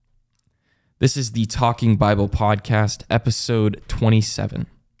This is the Talking Bible Podcast, episode 27.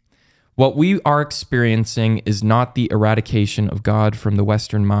 What we are experiencing is not the eradication of God from the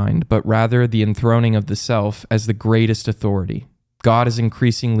Western mind, but rather the enthroning of the self as the greatest authority. God is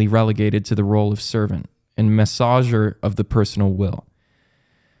increasingly relegated to the role of servant and massager of the personal will.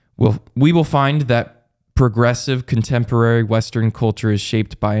 We will find that progressive contemporary Western culture is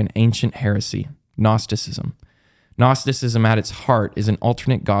shaped by an ancient heresy, Gnosticism. Gnosticism at its heart is an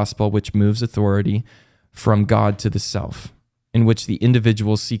alternate gospel which moves authority from God to the self, in which the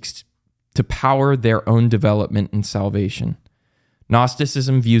individual seeks to power their own development and salvation.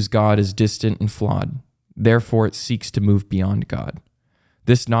 Gnosticism views God as distant and flawed. Therefore, it seeks to move beyond God.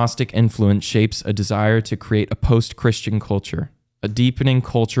 This Gnostic influence shapes a desire to create a post-Christian culture. A deepening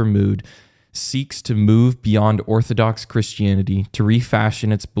culture mood seeks to move beyond Orthodox Christianity to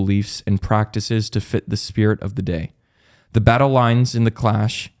refashion its beliefs and practices to fit the spirit of the day. The battle lines in the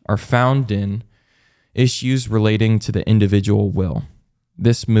clash are found in issues relating to the individual will.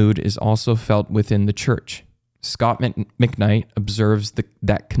 This mood is also felt within the church. Scott McKnight observes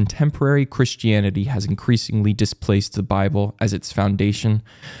that contemporary Christianity has increasingly displaced the Bible as its foundation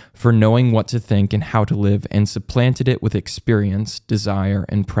for knowing what to think and how to live, and supplanted it with experience, desire,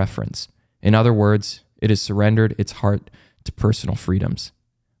 and preference. In other words, it has surrendered its heart to personal freedoms.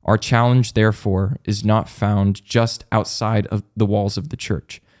 Our challenge, therefore, is not found just outside of the walls of the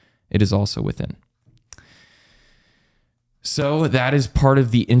church. It is also within. So that is part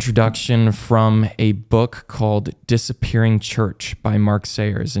of the introduction from a book called Disappearing Church by Mark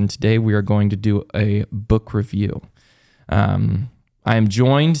Sayers. And today we are going to do a book review. I am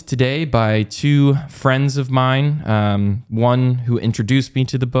joined today by two friends of mine, one who introduced me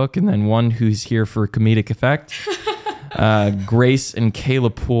to the book and then one who's here for comedic effect, Grace and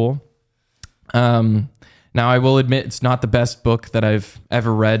Kayla Poole. Now, I will admit it's not the best book that I've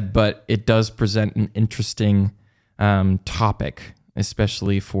ever read, but it does present an interesting topic,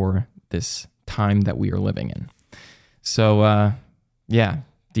 especially for this time that we are living in. So,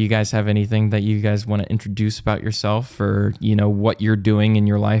 do you guys have anything that you guys want to introduce about yourself, or, what you're doing in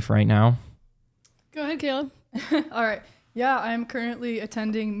your life right now? Go ahead, Kayla. All right. Yeah, I'm currently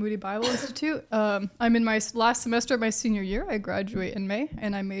attending Moody Bible Institute. I'm in my last semester of my senior year. I graduate in May,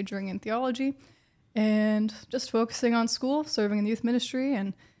 and I'm majoring in theology and just focusing on school, serving in the youth ministry,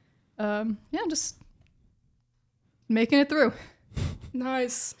 and just making it through.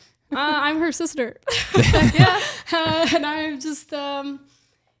 Nice. I'm her sister. And I'm just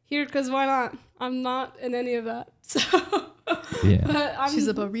here because why not? I'm not in any of that. So yeah. She's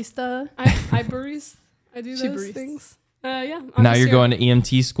a barista. I barista. I do she those baristas. things. Now you're going to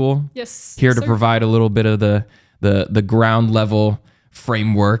EMT school? Yes. Here yes, to sir. provide a little bit of the ground level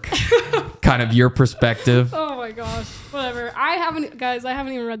framework, kind of your perspective. Oh my gosh. Whatever. I haven't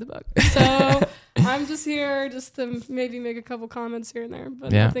even read the book. So I'm just here just to maybe make a couple comments here and there.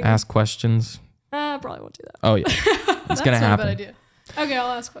 But yeah, ask questions. Probably won't do that. Oh yeah, it's gonna happen. Not a bad idea. Okay,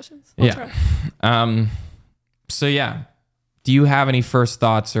 I'll ask questions. I'll try. So yeah, do you have any first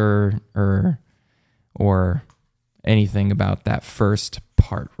thoughts or anything about that first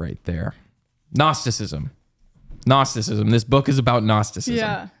part right there? Gnosticism. This book is about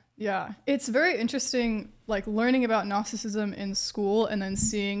Gnosticism. Yeah. It's very interesting, like, learning about Gnosticism in school and then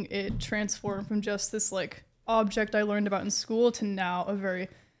seeing it transform from just this, like, object I learned about in school to now a very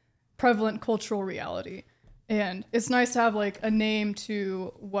prevalent cultural reality. And it's nice to have, like, a name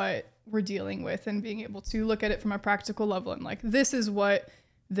to what we're dealing with and being able to look at it from a practical level and, like, this is what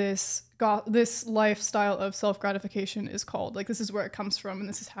this lifestyle of self-gratification is called. Like, this is where it comes from, and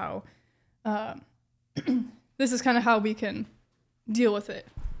this is how this is kind of how we can deal with it.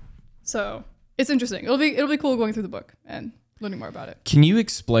 So it's interesting. It'll be cool going through the book and learning more about it. Can you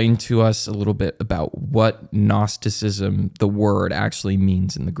explain to us a little bit about what Gnosticism, the word, actually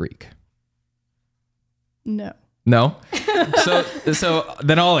means in the Greek? No. So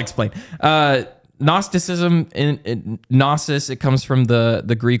then I'll explain. Gnosticism, in gnosis, it comes from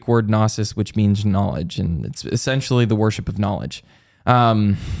the Greek word gnosis, which means knowledge, and it's essentially the worship of knowledge.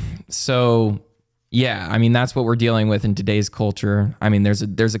 Yeah, I mean, that's what we're dealing with in today's culture. I mean, there's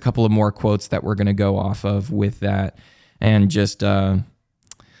a couple of more quotes that we're going to go off of with that, and just what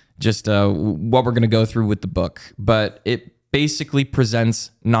we're going to go through with the book. But it basically presents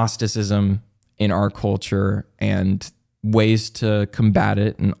Gnosticism in our culture and ways to combat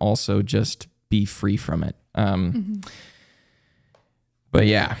it and also just be free from it. But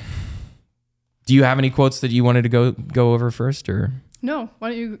yeah, do you have any quotes that you wanted to go over first, or? No,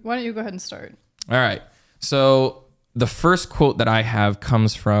 why don't you go ahead and start? All right. So the first quote that I have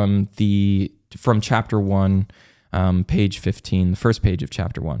comes from chapter 1, page 15, the first page of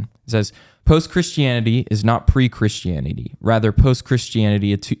chapter 1. It says, post-Christianity is not pre-Christianity. Rather,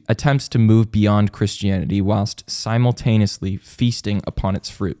 post-Christianity attempts to move beyond Christianity whilst simultaneously feasting upon its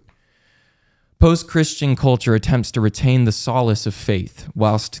fruit. Post-Christian culture attempts to retain the solace of faith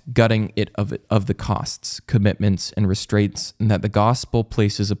whilst gutting it of the costs, commitments, and restraints that the gospel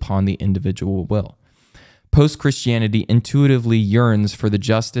places upon the individual will. Post-Christianity intuitively yearns for the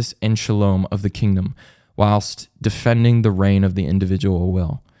justice and shalom of the kingdom whilst defending the reign of the individual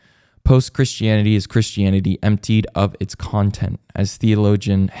will. Post-Christianity is Christianity emptied of its content, as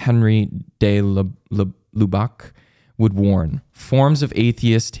theologian Henry de Lubac would warn. Forms of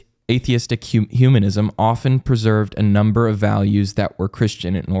atheistic humanism often preserved a number of values that were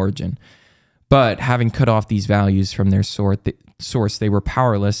Christian in origin, but having cut off these values from their source, they were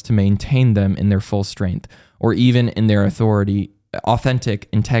powerless to maintain them in their full strength, or even in their authentic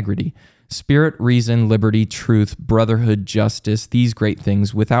integrity. Spirit, reason, liberty, truth, brotherhood, justice, these great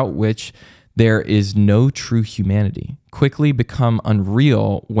things, without which there is no true humanity, quickly become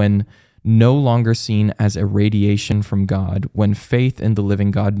unreal when no longer seen as a radiation from God, when faith in the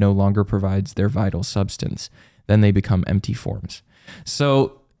living God no longer provides their vital substance. Then they become empty forms.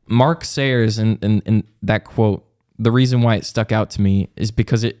 So Mark Sayers, in that quote, the reason why it stuck out to me is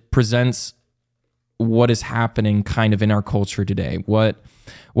because it presents what is happening kind of in our culture today, what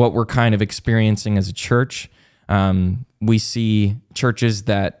we're kind of experiencing as a church. We see churches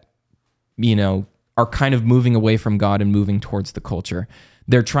that, are kind of moving away from God and moving towards the culture.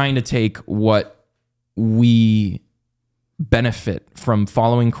 They're trying to take what we benefit from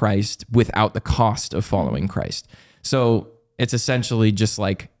following Christ without the cost of following Christ. So it's essentially just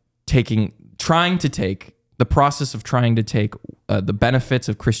like trying to take the benefits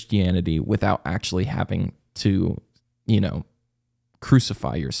of Christianity without actually having to,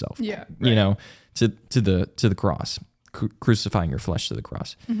 crucify yourself. Yeah. Right. To the cross, crucifying your flesh to the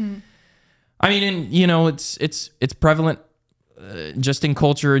cross. Mm-hmm. I mean, and it's prevalent just in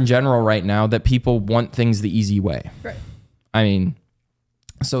culture in general right now that people want things the easy way. Right. I mean,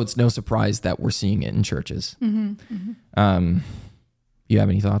 so it's no surprise that we're seeing it in churches. Mm-hmm. Mm-hmm. You have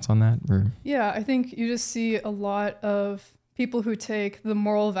any thoughts on that? Or? Yeah, I think you just see a lot of people who take the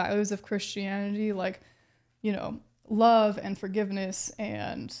moral values of Christianity, like, love and forgiveness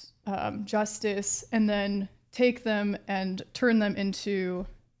and justice, and then take them and turn them into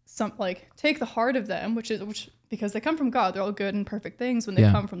take the heart of them, which because they come from God, they're all good and perfect things when they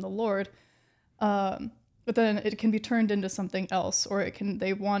come from the Lord. But then it can be turned into something else, or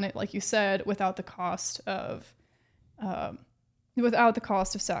they want it, like you said, without the cost of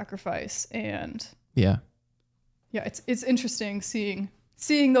sacrifice. And it's interesting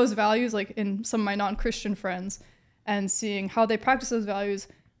seeing those values like in some of my non-Christian friends, and seeing how they practice those values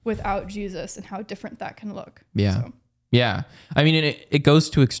without Jesus and how different that can look. Yeah. So. Yeah. I mean, it goes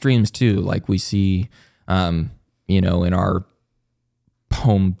to extremes too. Like we see, in our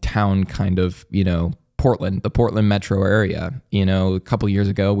hometown kind of, Portland, the Portland metro area, a couple of years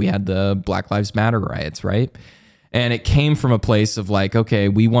ago, we had the Black Lives Matter riots, right? And it came from a place of like, okay,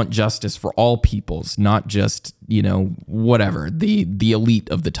 we want justice for all peoples, not just, whatever, the elite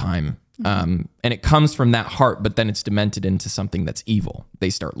of the time. And it comes from that heart, but then it's demented into something that's evil. They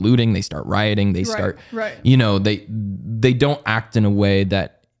start looting, they start rioting, they start, they don't act in a way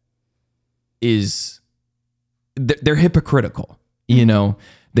that is, they're hypocritical.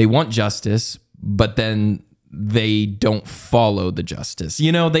 They want justice, but then they don't follow the justice.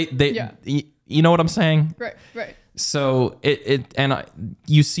 You know what I'm saying? Right. So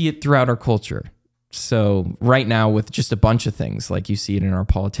you see it throughout our culture. So right now with just a bunch of things, like you see it in our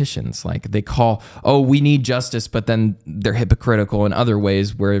politicians, like they call, we need justice, but then they're hypocritical in other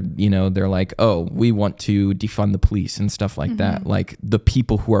ways where, they're like, we want to defund the police and stuff like that. Like the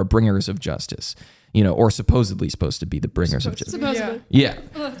people who are bringers of justice, or supposedly supposed to be the bringers of justice. Supposedly. Yeah.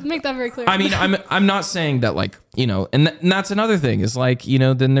 Make that very clear. I mean, I'm not saying that like, and that's another thing is like,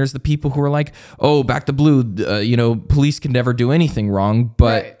 then there's the people who are like, back to blue, police can never do anything wrong,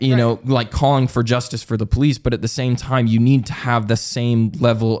 but like calling for justice for the police. But at the same time, you need to have the same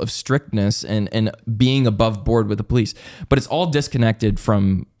level of strictness and being above board with the police. But it's all disconnected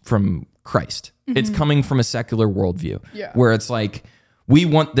from Christ. Mm-hmm. It's coming from a secular worldview where it's like, we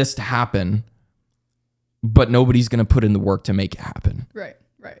want this to happen, but nobody's going to put in the work to make it happen. Right.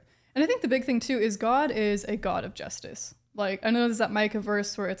 And I think the big thing too is God is a God of justice. Like I know there's that Micah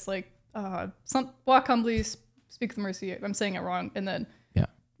verse where it's like, walk humbly, speak with mercy. I'm saying it wrong. And then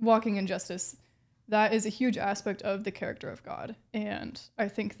walking in justice. That is a huge aspect of the character of God. And I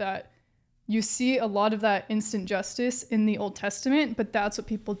think that you see a lot of that instant justice in the Old Testament, but that's what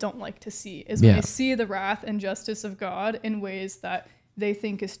people don't like to see, is when they see the wrath and justice of God in ways that they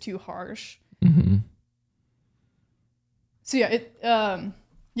think is too harsh. Mm-hmm. So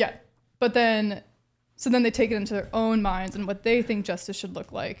but then they take it into their own minds and what they think justice should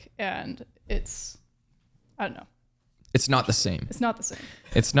look like, and it's, I don't know. It's not the same. It's not the same.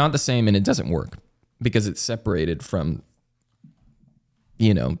 It's not the same, and it doesn't work because it's separated from,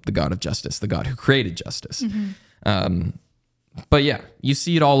 the God of justice, the God who created justice. Mm-hmm. But yeah, you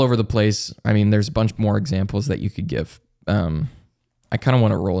see it all over the place. I mean, there's a bunch more examples that you could give. I kind of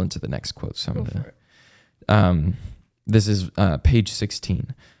want to roll into the next quote. This is page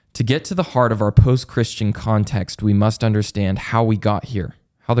 16. To get to the heart of our post-Christian context, we must understand how we got here,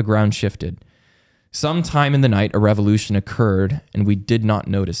 how the ground shifted. Sometime in the night, a revolution occurred, and we did not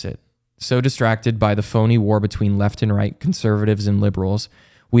notice it. So distracted by the phony war between left and right, conservatives and liberals,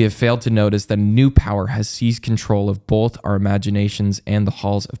 we have failed to notice that a new power has seized control of both our imaginations and the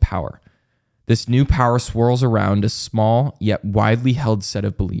halls of power. This new power swirls around a small yet widely held set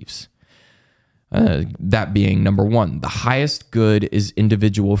of beliefs. That being, number one, the highest good is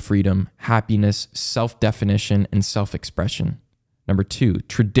individual freedom, happiness, self-definition, and self-expression. Number two,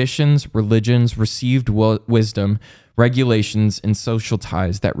 traditions, religions, received wisdom, regulations, and social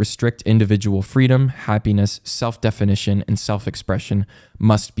ties that restrict individual freedom, happiness, self-definition, and self-expression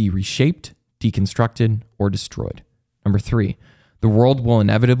must be reshaped, deconstructed, or destroyed. Number three, the world will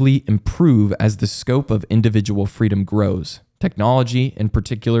inevitably improve as the scope of individual freedom grows. Technology, in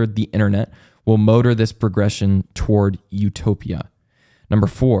particular the internet, will motor this progression toward utopia. Number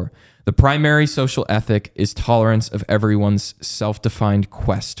four, the primary social ethic is tolerance of everyone's self-defined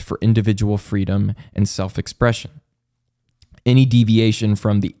quest for individual freedom and self-expression. Any deviation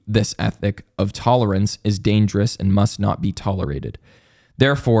from this ethic of tolerance is dangerous and must not be tolerated.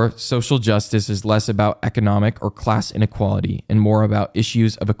 Therefore, social justice is less about economic or class inequality and more about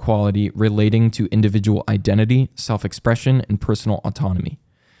issues of equality relating to individual identity, self-expression, and personal autonomy.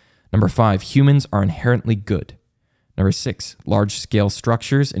 Number five, humans are inherently good. Number six, large-scale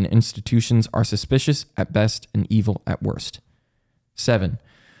structures and institutions are suspicious at best and evil at worst. 7,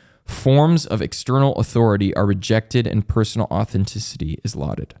 forms of external authority are rejected and personal authenticity is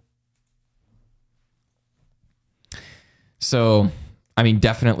lauded. So, I mean,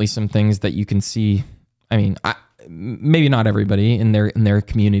 definitely some things that you can see. I mean, maybe not everybody in their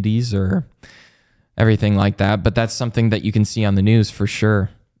communities or everything like that, but that's something that you can see on the news for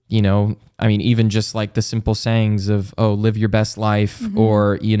sure. I mean, even just like the simple sayings of, oh, live your best life, mm-hmm.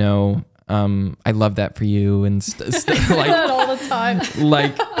 or, I love that for you, and like that all the time.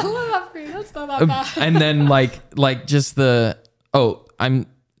 Like, I love that for you. That's not that bad. And then like just I'm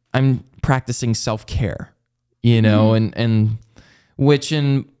practicing self-care, mm-hmm. and which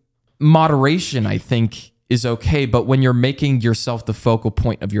in moderation, I think is okay. But when you're making yourself the focal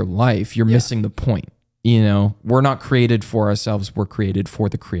point of your life, you're missing the point. We're not created for ourselves. We're created for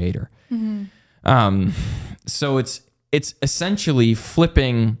the Creator. Mm-hmm. So it's essentially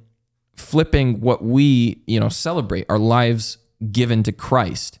flipping what we, celebrate, our lives given to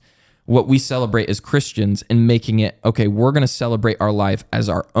Christ, what we celebrate as Christians, and making it, okay, we're going to celebrate our life as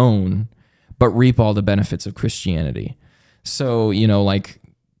our own, but reap all the benefits of Christianity. So, like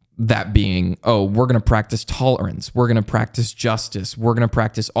that being, oh, we're going to practice tolerance. We're going to practice justice. We're going to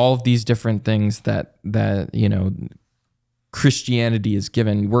practice all of these different things that Christianity is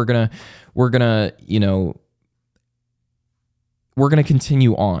given. We're going to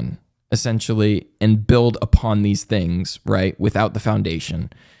continue on essentially and build upon these things, right? Without the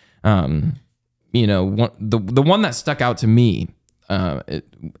foundation. The one that stuck out to me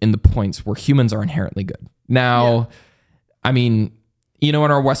in the points were humans are inherently good. Now, I mean, in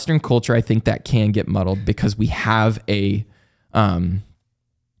our Western culture, I think that can get muddled because we have a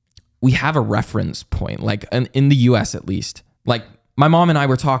reference point, like in the U.S. at least. Like my mom and I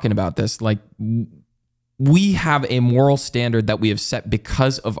were talking about this. Like we have a moral standard that we have set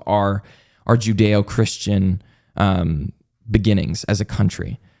because of our Judeo-Christian beginnings as a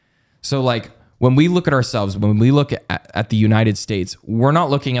country. So like when we look at ourselves, when we look at the United States, we're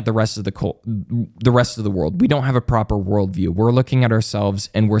not looking at the rest of the world. We don't have a proper worldview. We're looking at ourselves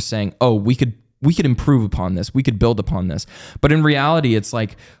and we're saying, oh, we could improve upon this. We could build upon this. But in reality, it's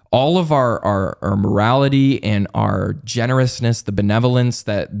like all of our morality and our generousness, the benevolence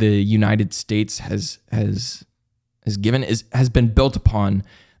that the United States has given has been built upon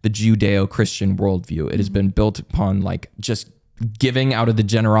the Judeo-Christian worldview. It has been built upon like just giving out of the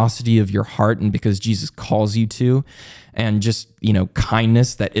generosity of your heart and because Jesus calls you to, and just,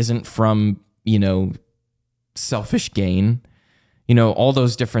 kindness that isn't from, selfish gain. all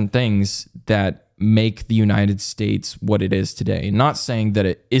those different things that make the United States what it is today. Not saying that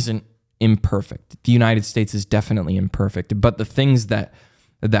it isn't imperfect. The United States is definitely imperfect, but the things that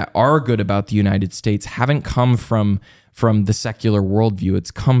are good about the United States haven't come from the secular worldview.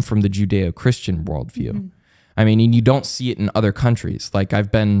 It's come from the Judeo-Christian worldview. Mm-hmm. I mean, and you don't see it in other countries. Like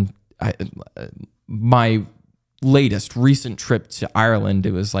my latest recent trip to Ireland,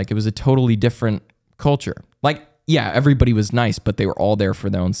 it was a totally different culture. Like, yeah, everybody was nice, but they were all there for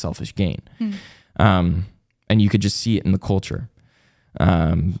their own selfish gain. And you could just see it in the culture.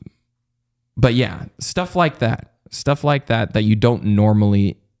 But yeah, stuff like that you don't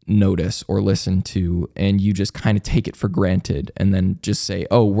normally notice or listen to, and you just kind of take it for granted and then just say,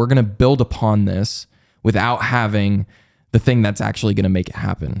 oh, we're going to build upon this without having the thing that's actually going to make it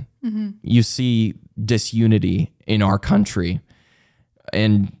happen. Mm-hmm. You see disunity in our country,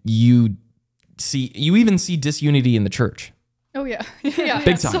 and you even see disunity in the church. Oh yeah. Yeah.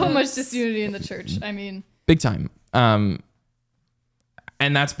 Big time. So much disunity in the church. I mean, big time. And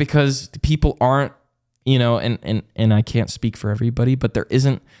that's because people aren't, and I can't speak for everybody, but there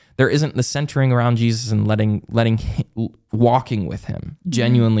isn't the centering around Jesus and letting walking with him,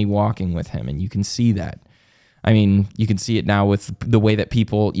 genuinely walking with him. And you can see that. I mean, you can see it now with the way that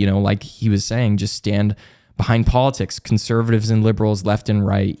people, like he was saying, just stand behind politics, conservatives and liberals, left and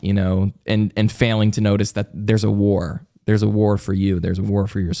right, and failing to notice that there's a war. There's a war for you. There's a war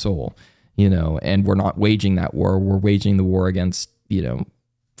for your soul, and we're not waging that war. We're waging the war against,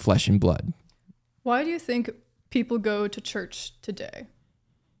 flesh and blood. Why do you think people go to church today?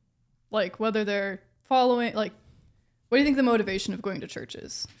 Like, whether they're following, like, what do you think the motivation of going to church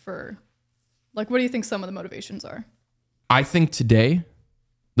is for, like, what do you think some of the motivations are? I think today,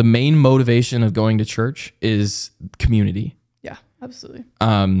 the main motivation of going to church is community. Yeah, absolutely.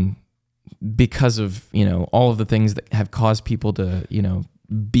 Because of, all of the things that have caused people to,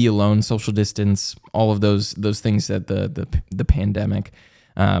 be alone, social distance, all of those things that the pandemic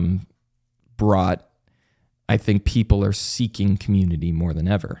brought. I think people are seeking community more than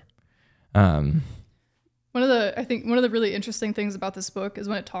ever. One of the really interesting things about this book is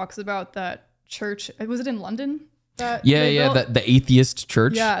when it talks about that church. Was it in London? The atheist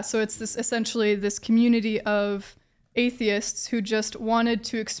church. Yeah, so it's essentially this community of atheists who just wanted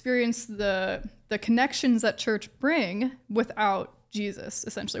to experience the connections that church bring without Jesus,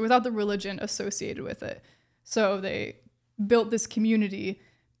 essentially, without the religion associated with it. So they built this community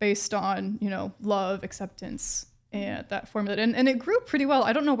based on, love, acceptance, and that formula. And it grew pretty well.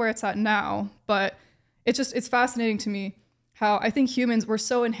 I don't know where it's at now, but it's fascinating to me how I think humans were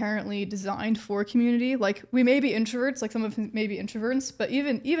so inherently designed for community. Like, we may be introverts, like some of them may be introverts, but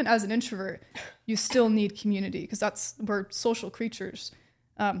even as an introvert, you still need community because we're social creatures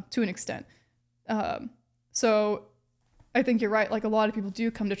to an extent. So I think you're right. Like, a lot of people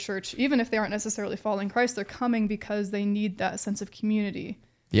do come to church, even if they aren't necessarily following Christ, they're coming because they need that sense of community.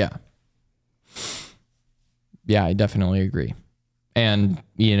 Yeah. Yeah, I definitely agree. And,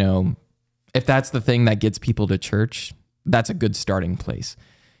 if that's the thing that gets people to church, that's a good starting place,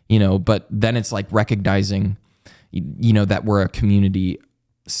 but then it's like recognizing, that we're a community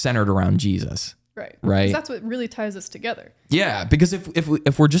centered around Jesus. Right. Right. That's what really ties us together. Yeah. Because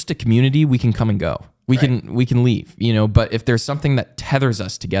if we're just a community, we can come and go. We can leave, but if there's something that tethers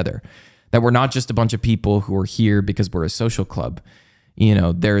us together, that we're not just a bunch of people who are here because we're a social club,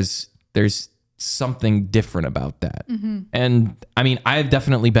 there's something different about that. Mm-hmm. And I mean, I've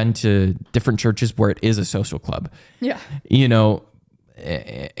definitely been to different churches where it is a social club. Yeah.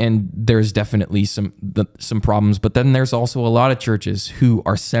 And there's definitely some problems, but then there's also a lot of churches who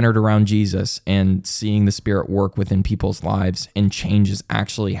are centered around Jesus and seeing the Spirit work within people's lives and change is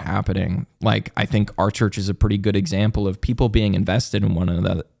actually happening. Like, I think our church is a pretty good example of people being invested in one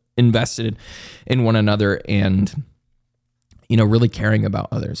another, and, really caring about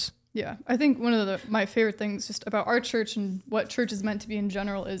others. Yeah, I think one of my favorite things just about our church and what church is meant to be in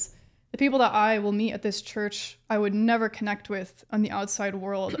general is the people that I will meet at this church, I would never connect with on the outside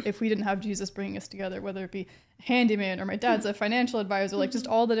world if we didn't have Jesus bringing us together, whether it be a handyman or my dad's a financial advisor, like just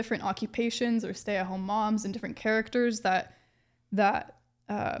all the different occupations or stay-at-home moms and different characters that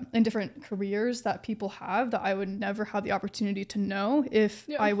and different careers that people have that I would never have the opportunity to know if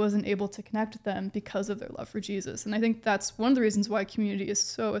I wasn't able to connect with them because of their love for Jesus. And I think that's one of the reasons why community is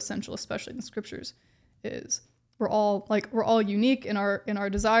so essential, especially in the scriptures, is we're all unique in our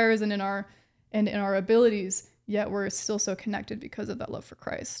desires and in our abilities, yet we're still so connected because of that love for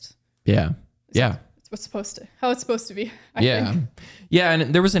Christ. Yeah. Yeah. It's how it's supposed to be. I think. Yeah.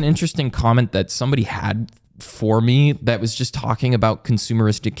 And there was an interesting comment that somebody had for me that was just talking about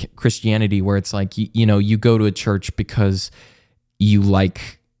consumeristic Christianity, where it's like, you go to a church because, you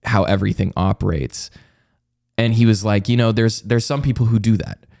like how everything operates. And he was like, there's some people who do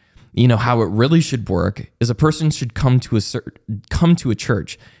that. How it really should work is a person should come to a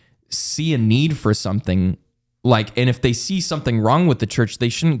church, see a need for something, and if they see something wrong with the church, they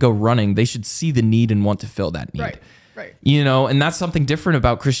shouldn't go running. They should see the need and want to fill that need. Right. And that's something different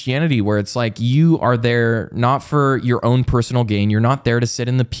about Christianity, where it's like you are there not for your own personal gain. You're not there to sit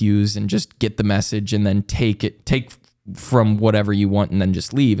in the pews and just get the message and then take from whatever you want and then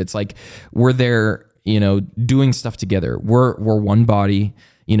just leave. It's like we're there, doing stuff together. We're one body,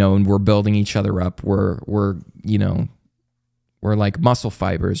 and we're building each other up. We're like muscle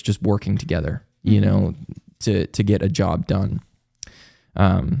fibers just working together, to get a job done.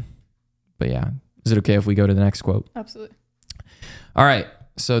 But yeah. Is it okay if we go to the next quote? Absolutely. All right.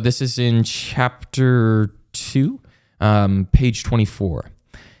 So this is in chapter 2, page 24.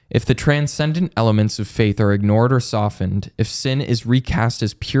 If the transcendent elements of faith are ignored or softened, if sin is recast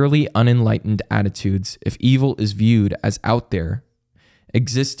as purely unenlightened attitudes, if evil is viewed as out there,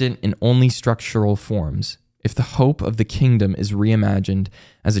 existent in only structural forms, if the hope of the kingdom is reimagined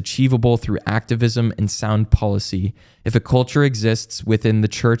as achievable through activism and sound policy, if a culture exists within the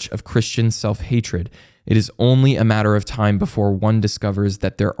church of Christian self-hatred, it is only a matter of time before one discovers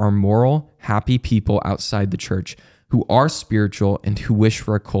that there are moral, happy people outside the church who are spiritual and who wish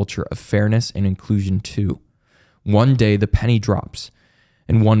for a culture of fairness and inclusion too. One day the penny drops,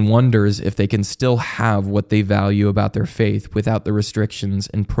 and one wonders if they can still have what they value about their faith without the restrictions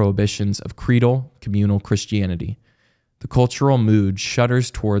and prohibitions of creedal, communal Christianity. The cultural mood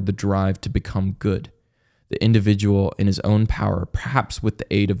shudders toward the drive to become good. The individual, in his own power, perhaps with the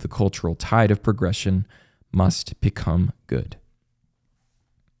aid of the cultural tide of progression, must become good.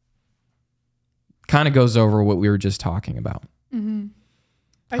 Kind of goes over what we were just talking about. Mm-hmm.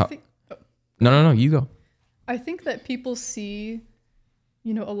 No, you go. I think that people see,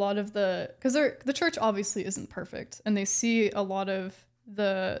 a lot of because the church obviously isn't perfect, and they see a lot of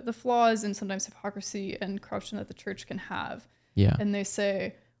the flaws and sometimes hypocrisy and corruption that the church can have. Yeah. And they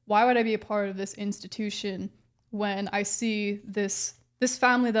say, why would I be a part of this institution when I see this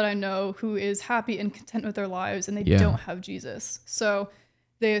family that I know who is happy and content with their lives and they don't have Jesus? So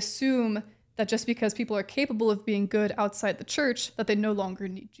they assume that just because people are capable of being good outside the church, that they no longer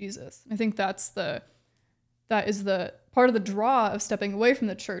need Jesus. I think that is the part of the draw of stepping away from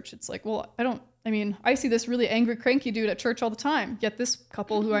the church. It's like, well, I see this really angry, cranky dude at church all the time, yet this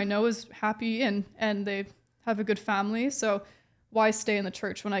couple who I know is happy and they have a good family. So why stay in the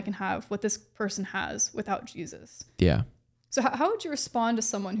church when I can have what this person has without Jesus? Yeah. So how would you respond to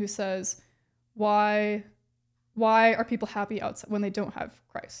someone who says, why are people happy outside when they don't have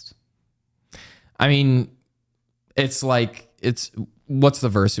Christ? I mean, it's what's the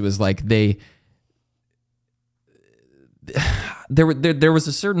verse? It was like there was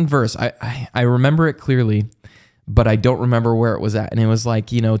a certain verse. I remember it clearly, but I don't remember where it was at. And it was like,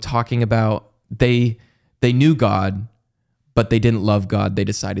 talking about they knew God, but they didn't love God. They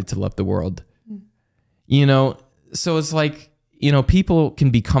decided to love the world. So it's like, people can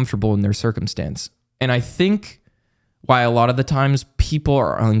be comfortable in their circumstance. And I think why a lot of the times people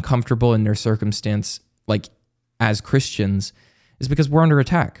are uncomfortable in their circumstance, like as Christians, is because we're under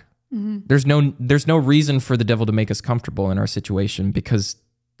attack. Mm-hmm. There's no reason for the devil to make us comfortable in our situation, because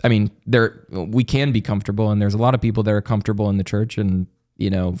we can be comfortable, and there's a lot of people that are comfortable in the church, and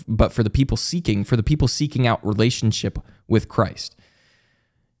but for the people seeking out relationship with Christ,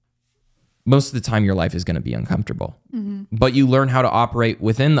 most of the time your life is going to be uncomfortable. Mm-hmm. But you learn how to operate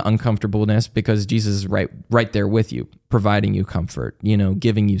within the uncomfortableness because Jesus is right there with you, providing you comfort,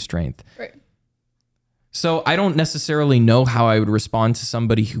 giving you strength. Right. So I don't necessarily know how I would respond to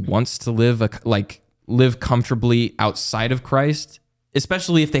somebody who wants to live comfortably outside of Christ,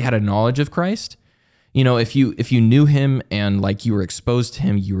 especially if they had a knowledge of Christ. If you knew him and you were exposed to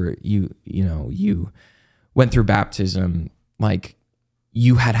him, you went through baptism,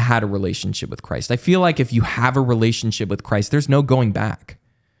 you had a relationship with Christ. I feel like if you have a relationship with Christ, there's no going back.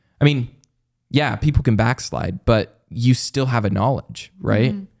 Yeah, people can backslide, but you still have a knowledge,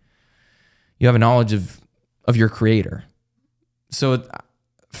 right? Mm-hmm. You have a knowledge of your Creator. So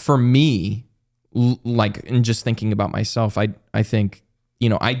for me, in just thinking about myself, I think,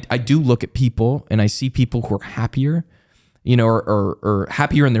 I do look at people and I see people who are happier, or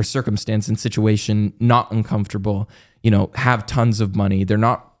happier in their circumstance and situation, not uncomfortable, have tons of money. They're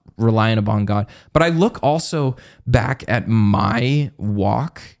not reliant upon God. But I look also back at my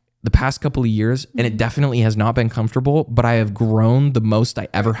walk the past couple of years, and it definitely has not been comfortable, but I have grown the most I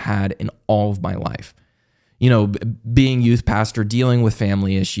ever had in all of my life. Being youth pastor, dealing with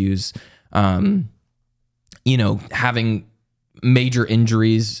family issues, having major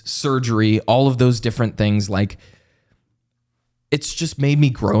injuries, surgery, all of those different things, like it's just made me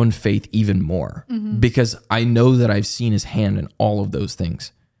grow in faith even more because I know that I've seen his hand in all of those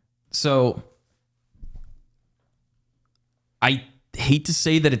things. So I hate to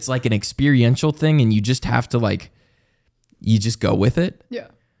say that it's like an experiential thing and you just have to like, you just go with it. Yeah.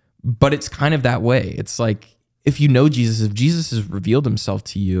 But it's kind of that way. It's like, if you know Jesus, if Jesus has revealed himself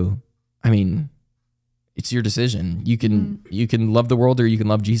to you, I mean, it's your decision. You can love the world or you can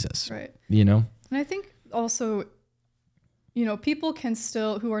love Jesus. Right. You know? And I think also, you know, people can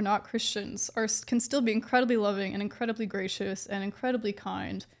still, who are not Christians, can still be incredibly loving and incredibly gracious and incredibly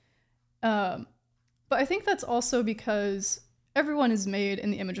kind. But I think that's also because everyone is made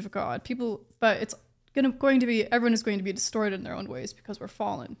in the image of God. But it's going to be, everyone is going to be distorted in their own ways because we're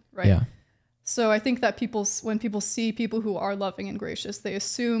fallen, right? Yeah. So I think that when people see people who are loving and gracious, they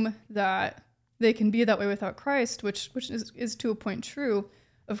assume that they can be that way without Christ, which is to a point true,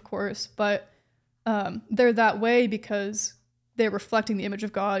 of course, but they're that way because they're reflecting the image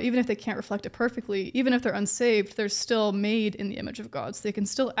of God. Even if they can't reflect it perfectly, even if they're unsaved, they're still made in the image of God. So they can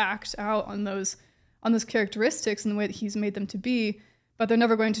still act out on those characteristics in the way that he's made them to be, but they're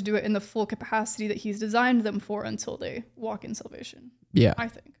never going to do it in the full capacity that he's designed them for until they walk in salvation. Yeah. I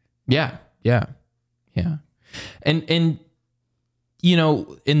think. Yeah. And you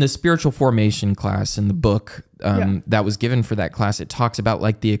know, in the spiritual formation class in the book that was given for that class, it talks about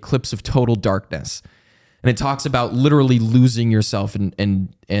like the eclipse of total darkness. And it talks about literally losing yourself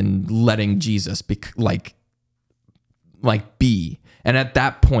and letting Jesus be. And at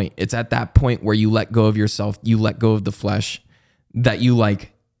that point, it's at that point where you let go of yourself, you let go of the flesh, that you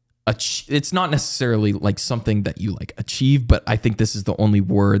like, it's not necessarily like something that you like achieve, but I think this is the only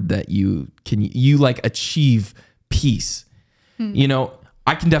word that you like achieve peace. You know,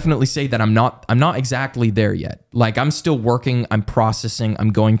 I can definitely say that I'm not exactly there yet. Like I'm still working, I'm processing,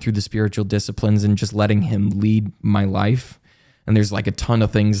 I'm going through the spiritual disciplines and just letting him lead my life. And there's like a ton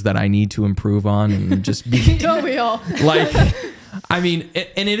of things that I need to improve on and just be Don't we all? like, I mean,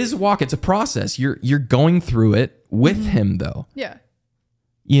 and it is a walk. It's a process. You're going through it with him though. Yeah.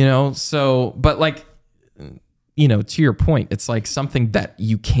 You know, so, but like, you know, to your point, it's like something that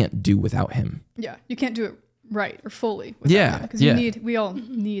you can't do without him. Yeah. You can't do it right or fully. Yeah. Because we all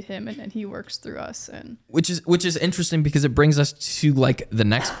need him and he works through us. And which is interesting because it brings us to like the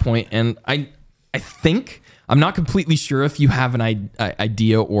next point. And I think, I'm not completely sure if you have an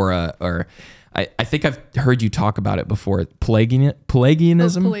idea or I think I've heard you talk about it before. Pelagianism?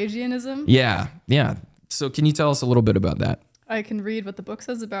 Pelagianism? Yeah. So can you tell us a little bit about that? I can read what the book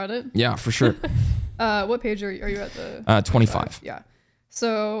says about it. Yeah, for sure. What page are you at? The 25. Yeah.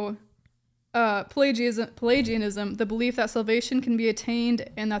 So Pelagianism, the belief that salvation can be attained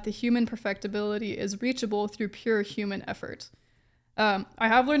and that the human perfectibility is reachable through pure human effort. I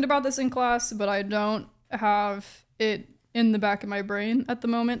have learned about this in class, but I don't have it in the back of my brain at the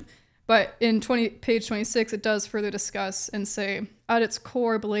moment. But in page 26, it does further discuss and say, at its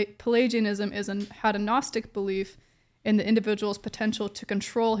core, Pelagianism had a Gnostic belief in the individual's potential to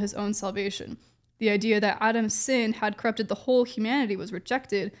control his own salvation. The idea that Adam's sin had corrupted the whole humanity was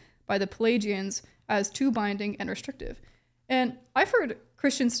rejected by the Pelagians as too binding and restrictive. And I've heard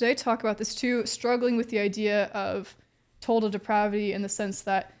Christians today talk about this too, struggling with the idea of total depravity in the sense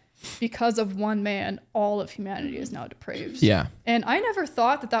that because of one man, all of humanity is now depraved. Yeah. And I never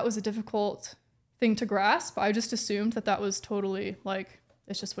thought that was a difficult thing to grasp. I just assumed that was totally like,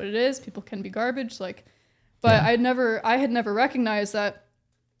 it's just what it is. People can be garbage. Like, but yeah. I had never recognized that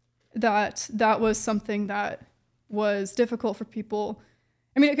was something that was difficult for people.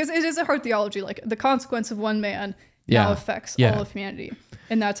 I mean, because it is a hard theology. Like the consequence of one man now affects all of humanity.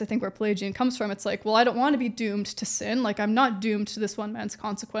 And that's, I think, where Pelagian comes from. It's like, well, I don't want to be doomed to sin. Like, I'm not doomed to this one man's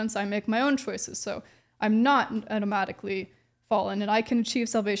consequence. I make my own choices. So I'm not automatically fallen, and I can achieve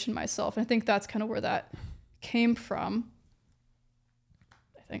salvation myself. And I think that's kind of where that came from,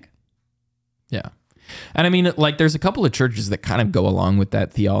 I think. Yeah. And I mean, like, there's a couple of churches that kind of go along with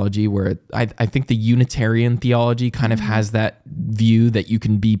that theology where I think the Unitarian theology kind of has that view that you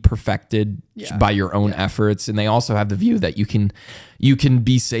can be perfected by your own efforts. And they also have the view that you can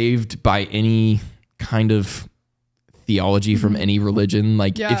be saved by any kind of theology from any religion.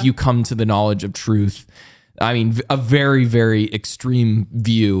 Like if you come to the knowledge of truth, I mean, a very, very extreme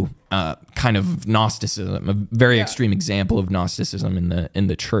view, kind of Gnosticism, a very extreme example of Gnosticism in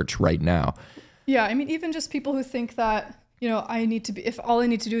the church right now. Yeah, I mean, even just people who think that, you know, if all I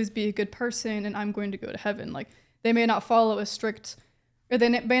need to do is be a good person and I'm going to go to heaven, like they may not follow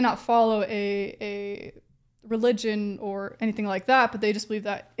a religion or anything like that, but they just believe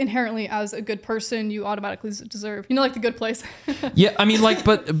that inherently as a good person, you automatically deserve, like the good place. Yeah, I mean, like,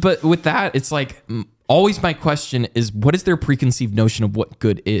 but with that, it's like always my question is, what is their preconceived notion of what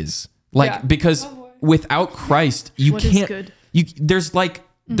good is? Like, because without Christ, you what can't. Is good?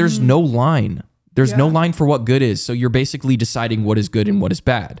 There's no line. There's no line for what good is. So you're basically deciding what is good and what is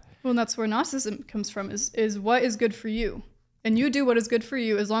bad. Well, and that's where Gnosticism comes from. Is what is good for you, and you do what is good for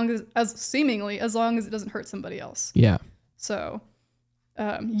you as long as it doesn't hurt somebody else. Yeah. So,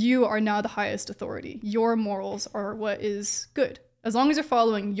 you are now the highest authority. Your morals are what is good. As long as you're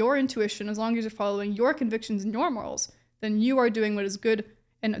following your intuition, as long as you're following your convictions and your morals, then you are doing what is good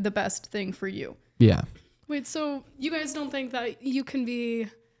and the best thing for you. Yeah. Wait, so you guys don't think that you can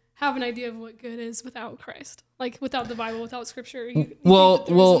have an idea of what good is without Christ? Like without the Bible, without scripture? You think that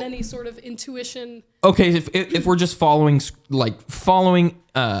there isn't any sort of intuition? Okay, if we're just following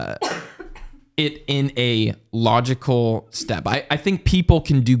it in a logical step, I think people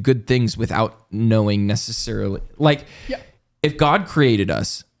can do good things without knowing necessarily. Like, if God created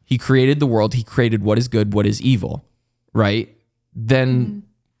us, he created the world, he created what is good, what is evil, right? Then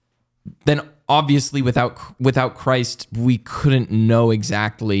obviously without Christ, we couldn't know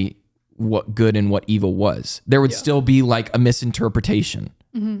exactly what good and what evil was. There would still be like a misinterpretation.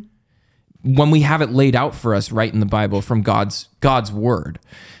 When we have it laid out for us right in the Bible from God's word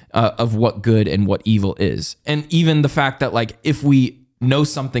of what good and what evil is. And even the fact that like if we know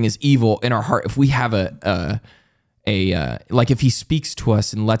something is evil in our heart, if we have like if he speaks to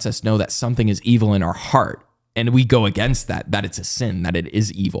us and lets us know that something is evil in our heart, and we go against that it's a sin, that it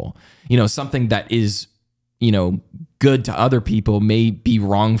is evil. Something that is, good to other people may be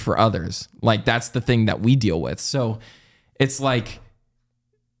wrong for others. Like that's the thing that we deal with. So it's like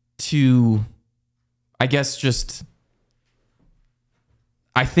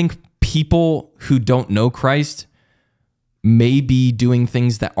I think people who don't know Christ may be doing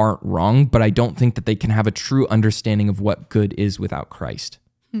things that aren't wrong, but I don't think that they can have a true understanding of what good is without Christ.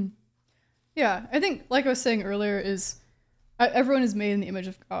 Yeah, I think, like I was saying earlier, is everyone is made in the image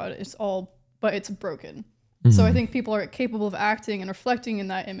of God. But it's broken. So I think people are capable of acting and reflecting in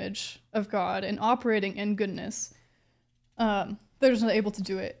that image of God and operating in goodness. They're just not able to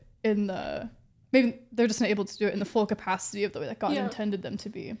do it maybe they're just not able to do it in the full capacity of the way that God intended them to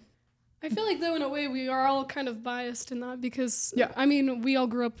be. I feel like though in a way we are all kind of biased in that because I mean we all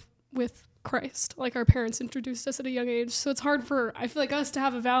grew up with Christ, like our parents introduced us at a young age, so it's hard for I feel like us to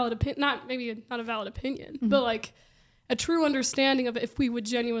have a valid opinion, not a valid opinion, but like a true understanding of it if we would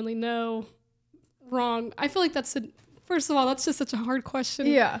genuinely know wrong. I feel like first of all, that's just such a hard question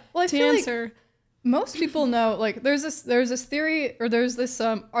to answer. Like most people know, like there's this theory, or there's this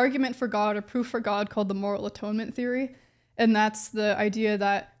argument for God or proof for God called the moral atonement theory, and that's the idea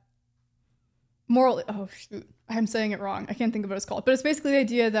that I'm saying it wrong. I can't think of what it's called, but it's basically the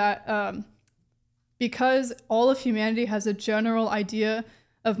idea that because all of humanity has a general idea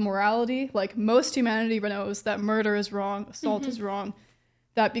of morality, like most humanity knows that murder is wrong, assault is wrong,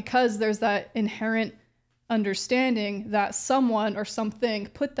 that because there's that inherent understanding that someone or something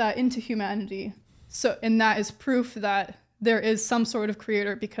put that into humanity, and that is proof that there is some sort of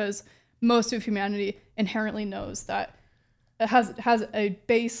creator, because most of humanity inherently knows that it has a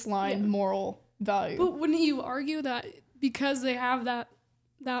baseline moral value. But wouldn't you argue that because they have that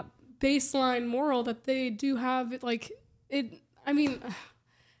baseline moral that they do have it, like it? I mean,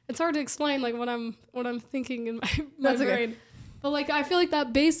 it's hard to explain like what I'm thinking in my brain. Okay. But like I feel like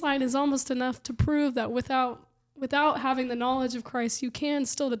that baseline is almost enough to prove that without having the knowledge of Christ, you can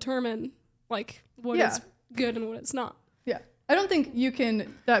still determine like what is good and what is not. Yeah. I don't think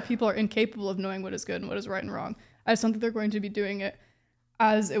that people are incapable of knowing what is good and what is right and wrong. I just don't think they're going to be doing it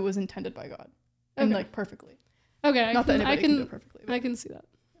as it was intended by God. And like perfectly. Okay. Not that anybody can do it perfectly. I can see that.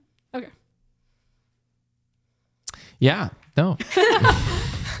 Okay. Yeah. No.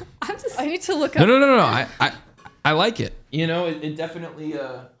 I need to look up. No. I like it. It definitely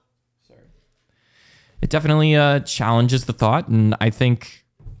it definitely challenges the thought, and I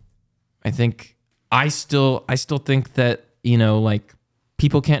still think that, like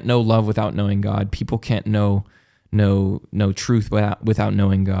people can't know love without knowing God. People can't know truth without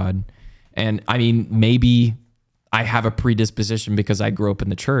knowing God. And I mean, maybe I have a predisposition because I grew up in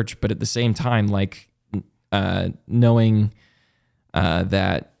the church, but at the same time, like knowing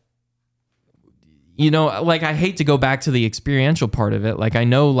that, like I hate to go back to the experiential part of it. Like I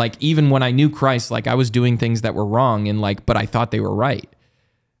know, like even when I knew Christ, like I was doing things that were wrong, and like, but I thought they were right,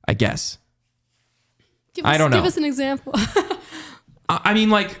 I guess. I don't know. Give us an example. I mean,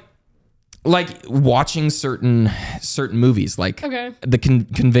 like watching certain movies, like the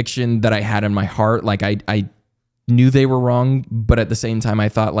conviction that I had in my heart, like I knew they were wrong, but at the same time, I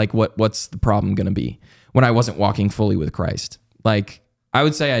thought, like, what's the problem going to be when I wasn't walking fully with Christ? Like, I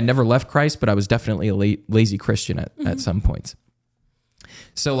would say I never left Christ, but I was definitely a lazy Christian at some points.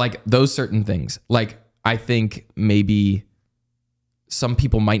 So, like, those certain things, like, I think maybe some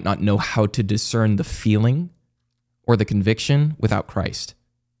people might not know how to discern the feeling or the conviction without Christ.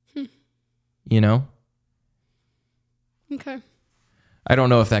 You know? Okay. I don't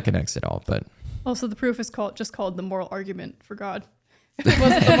know if that connects at all, but... Also, the proof is called the moral argument for God. It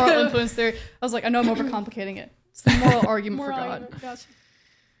wasn't the moral influence theory. I was like, I know I'm overcomplicating it. It's the moral argument for God. Argument. Gotcha.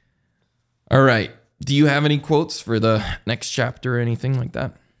 All right. Do you have any quotes for the next chapter or anything like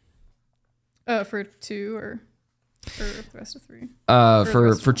that? For 2 or the rest of 3?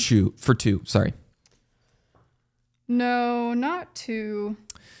 For two. Sorry. No, not 2.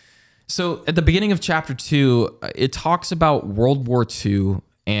 So at the beginning of chapter 2, it talks about World War II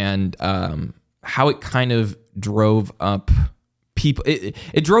and how it kind of drove up people.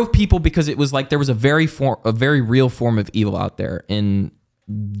 It drove people because it was like there was a very real form of evil out there in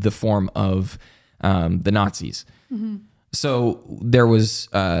the form of the Nazis. Mm-hmm. So there was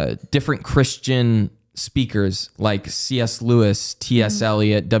different Christian speakers like C.S. Lewis, T.S.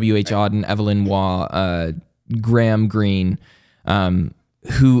 Eliot, W.H. Auden, Evelyn Waugh, Graham Greene,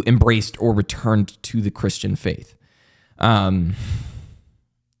 who embraced or returned to the Christian faith.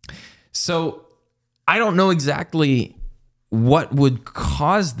 So I don't know exactly what would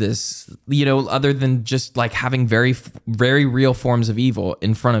cause this, you know, other than just like having very, very real forms of evil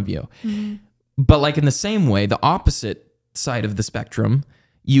in front of you. Mm-hmm. But like in the same way, the opposite side of the spectrum,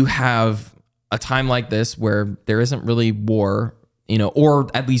 you have a time like this where there isn't really war, you know, or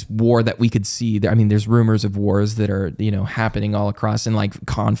at least war that we could see. I mean, there's rumors of wars that are, you know, happening all across and like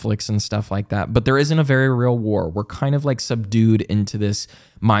conflicts and stuff like that. But there isn't a very real war. We're kind of like subdued into this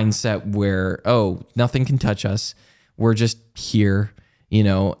mindset where, oh, nothing can touch us. We're just here, you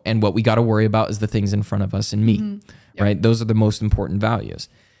know, and what we got to worry about is the things in front of us and me, yep. Right? Those are the most important values.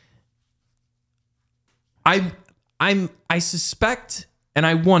 I suspect, and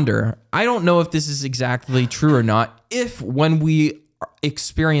I wonder, I don't know if this is exactly true or not, if when we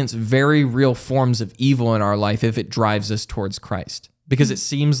experience very real forms of evil in our life, if it drives us towards Christ. Because it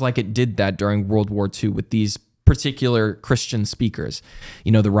seems like it did that during World War II with these particular Christian speakers.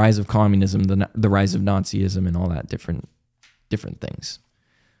 You know, the rise of communism, the rise of Nazism, and all that different things.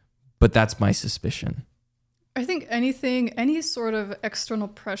 But that's my suspicion. I think any sort of external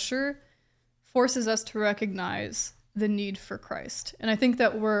pressure forces us to recognize the need for Christ. And I think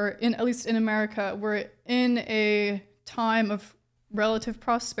that at least in America, we're in a time of relative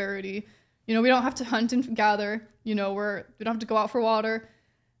prosperity. You know, we don't have to hunt and gather. You know, we don't have to go out for water.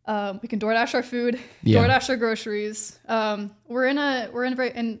 We can DoorDash our food, DoorDash our groceries. We're in a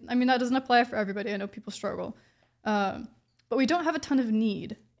very, and I mean, that doesn't apply for everybody. I know people struggle. But we don't have a ton of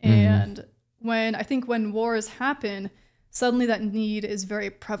need. Mm-hmm. And when wars happen, suddenly that need is very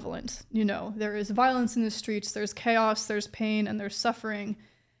prevalent. You know, there is violence in the streets, there's chaos, there's pain, and there's suffering.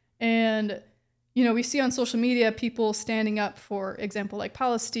 And, you know, we see on social media people standing up for example, like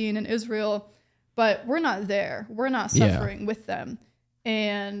Palestine and Israel, but we're not there. We're not suffering with them.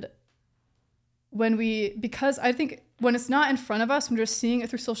 And because I think when it's not in front of us, when we're just seeing it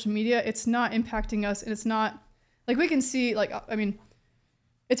through social media, it's not impacting us. And it's not like we can see, like, I mean,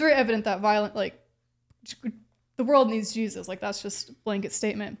 it's very evident that the world needs Jesus. Like, that's just a blanket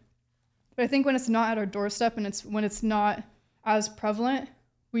statement. But I think when it's not at our doorstep and when it's not as prevalent,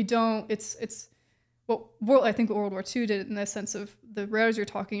 I think what World War II did in the sense of the rares you're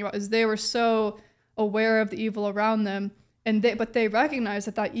talking about is they were so aware of the evil around them, but they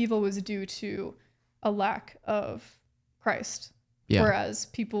recognized that evil was due to a lack of Christ. Yeah. Whereas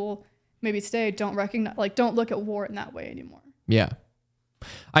people maybe today don't look at war in that way anymore. Yeah.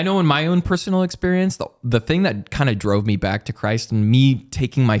 I know in my own personal experience, the thing that kind of drove me back to Christ and me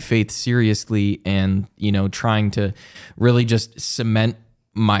taking my faith seriously and, you know, trying to really just cement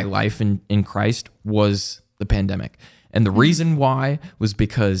my life in Christ was the pandemic. And the reason why was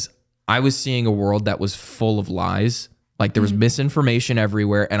because I was seeing a world that was full of lies. Like there was misinformation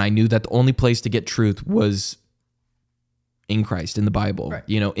everywhere. And I knew that the only place to get truth was in Christ, in the Bible, right.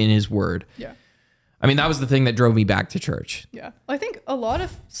 You know, in his word. Yeah. I mean, that was the thing that drove me back to church. Yeah. I think a lot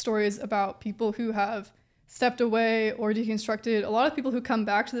of stories about people who have stepped away or deconstructed, a lot of people who come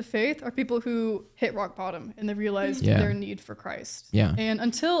back to the faith are people who hit rock bottom and they realized their need for Christ. Yeah. And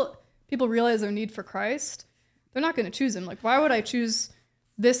until people realize their need for Christ, they're not going to choose him. Like, why would I choose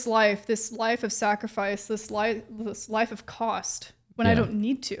this life of sacrifice, this life of cost when I don't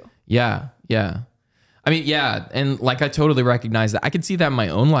need to? Yeah. Yeah. I mean, yeah. And like, I totally recognize that. I can see that in my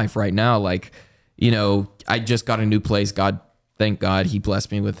own life right now. Like, I just got a new place. Thank God he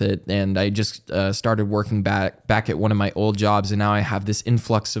blessed me with it. And I just started working back at one of my old jobs. And now I have this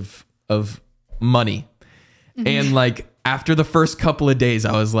influx of money. And like after the first couple of days,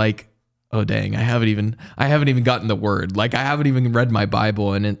 I was like, oh dang, I haven't even gotten the word. Like I haven't even read my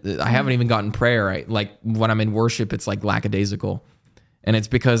Bible, and I haven't even gotten prayer. Like when I'm in worship, it's like lackadaisical. And it's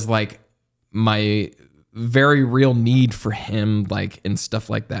because like my very real need for him, like, and stuff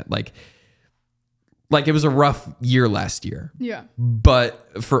like that. Like it was a rough year last year. Yeah.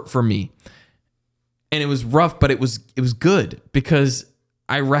 But for me, and it was rough, but it was good because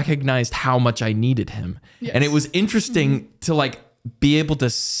I recognized how much I needed him. Yes. And it was interesting to like be able to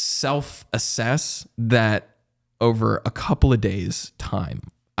self-assess that over a couple of days time,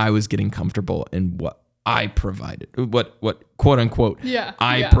 I was getting comfortable in what I provided, what quote unquote,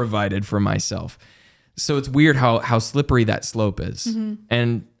 I provided for myself. So it's weird how slippery that slope is.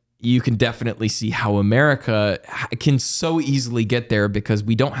 And you can definitely see how America can so easily get there because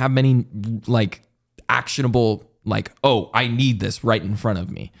we don't have many like actionable, like, oh, I need this right in front of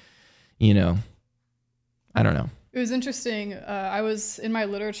me. I don't know. It was interesting. I was in my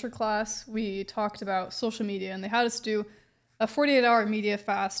literature class. We talked about social media, and they had us do a 48-hour media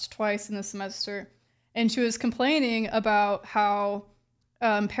fast twice in the semester. And she was complaining about how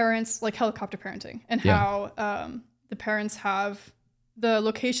parents, like helicopter parenting, and how the parents have the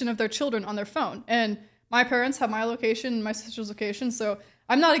location of their children on their phone. And my parents have my location and my sister's location, so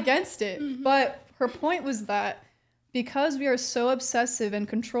I'm not against it. But her point was that because we are so obsessive and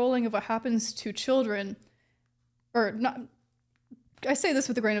controlling of what happens to children, or not, I say this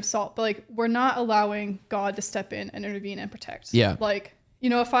with a grain of salt, but like we're not allowing God to step in and intervene and protect. Yeah. Like,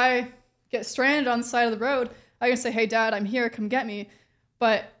 if I get stranded on the side of the road, I can say, hey, Dad, I'm here, come get me.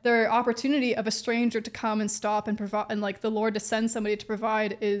 But the opportunity of a stranger to come and stop and provide, and like the Lord to send somebody to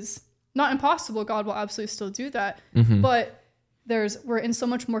provide is not impossible. God will absolutely still do that. But we're in so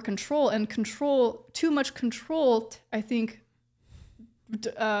much more control, and too much control, I think,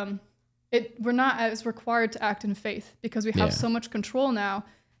 we're not as required to act in faith because we have so much control now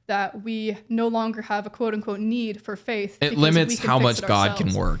that we no longer have a quote unquote need for faith. It limits how much God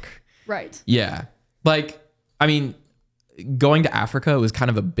can work. Right. Yeah. Like, I mean, going to Africa was kind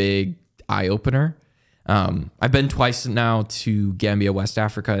of a big eye opener. I've been twice now to Gambia, West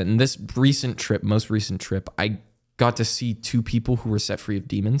Africa. And this most recent trip, I got to see two people who were set free of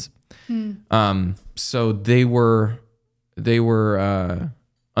demons. So they were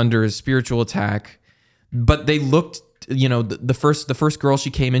under a spiritual attack, but they looked, the first girl,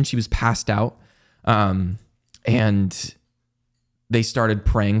 she came in, she was passed out. And they started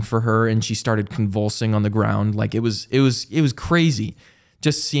praying for her, and she started convulsing on the ground. Like it was crazy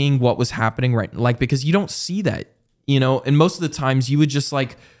just seeing what was happening, right? Like, because you don't see that, and most of the times you would just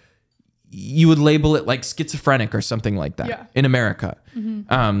like, you would label it like schizophrenic or something like that in America.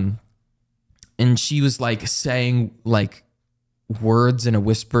 And she was like saying like words in a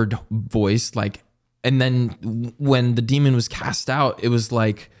whispered voice, like, and then when the demon was cast out, it was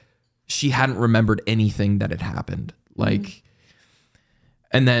like she hadn't remembered anything that had happened. Like,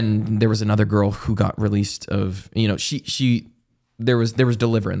 and then there was another girl who got released of, there was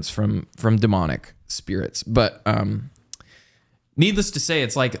deliverance from demonic spirits. But needless to say,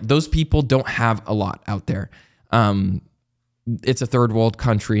 it's like those people don't have a lot out there. It's a third world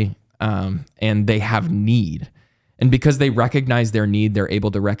country, and they have need. And because they recognize their need, they're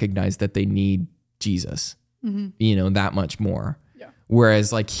able to recognize that they need Jesus, that much more. Yeah.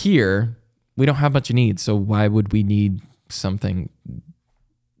 Whereas like here, we don't have much need. So why would we need something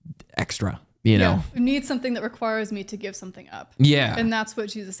extra, We need something that requires me to give something up. Yeah. And that's what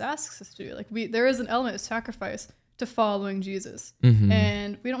Jesus asks us to do. Like there is an element of sacrifice to following Jesus.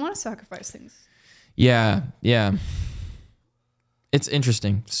 And we don't want to sacrifice things. Yeah. Yeah. It's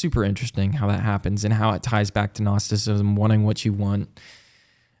interesting, super interesting how that happens and how it ties back to Gnosticism, wanting what you want.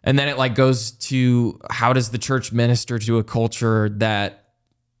 And then it like goes to how does the church minister to a culture that,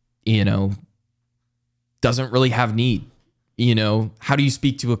 doesn't really have need? How do you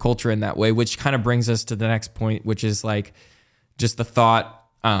speak to a culture in that way? Which kind of brings us to the next point, which is like just the thought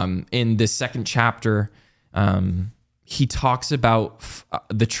in this second chapter. He talks about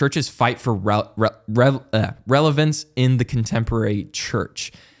the church's fight for relevance in the contemporary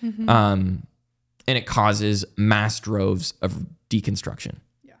church. And it causes mass droves of deconstruction.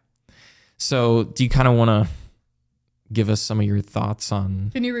 Yeah. So do you kind of want to give us some of your thoughts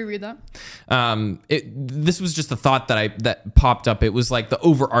on... Can you reread that? This was just a thought that popped up. It was like the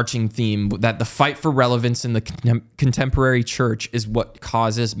overarching theme that the fight for relevance in the contemporary church is what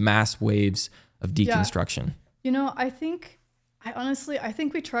causes mass waves of deconstruction. Yeah. I think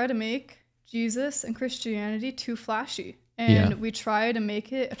we try to make Jesus and Christianity too flashy. And we try to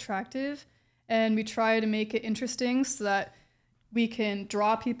make it attractive and we try to make it interesting so that we can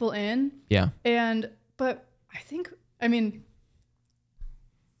draw people in. Yeah. But I mean,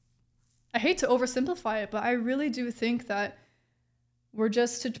 I hate to oversimplify it, but I really do think that we're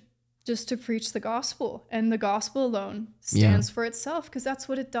just to preach the gospel, and the gospel alone stands for itself, because that's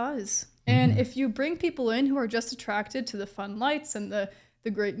what it does. And if you bring people in who are just attracted to the fun lights and the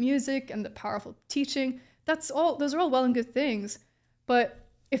great music and the powerful teaching, those are all well and good things. But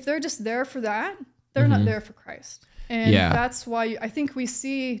if they're just there for that, they're not there for Christ. And that's why I think we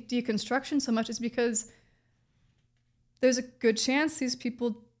see deconstruction so much, is because there's a good chance these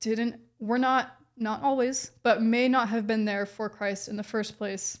people were not always, but may not have been there for Christ in the first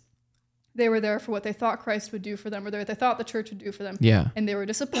place. They were there for what they thought Christ would do for them, or what they thought the church would do for them. Yeah. And they were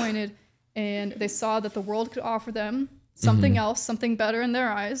disappointed, and they saw that the world could offer them something else, something better in their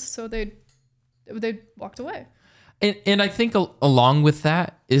eyes, so they walked away. And I think along with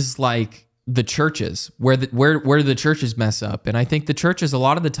that is like the churches, where the churches mess up. And I think the churches a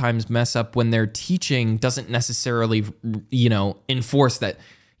lot of the times mess up when their teaching doesn't necessarily, enforce that,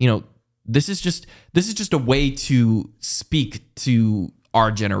 this is just a way to speak to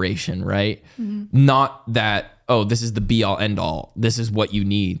our generation, right? Not that, oh, this is the be all end all. This is what you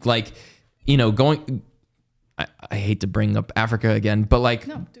need. Like, I hate to bring up Africa again, but like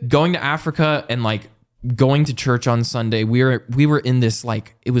going to Africa and like going to church on Sunday, we were in this,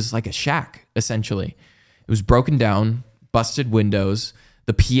 like, it was like a shack, essentially. It was broken down, busted windows.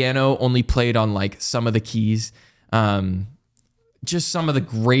 The piano only played on like some of the keys. Just some of the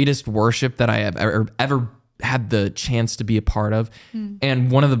greatest worship that I have ever had the chance to be a part of.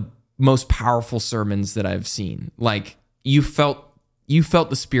 And one of the most powerful sermons that I've seen. Like, you felt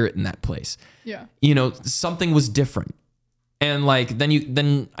the Spirit in that place. Yeah. Something was different. And like,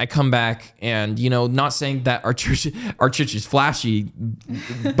 then I come back and, not saying that our church is flashy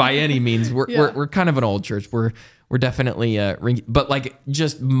by any means. We're kind of an old church. We're definitely but like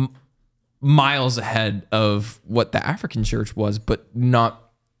just miles ahead of what the African church was, but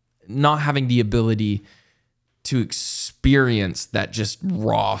not having the ability to experience that just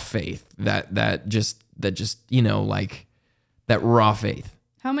raw faith, that just like that raw faith.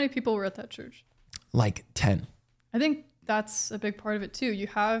 How many people were at that church? Like 10. I think that's a big part of it too. You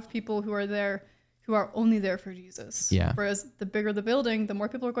have people who are there who are only there for Jesus. Yeah. Whereas the bigger the building, the more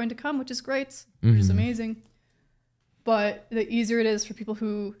people are going to come, which is great, which is amazing. But the easier it is for people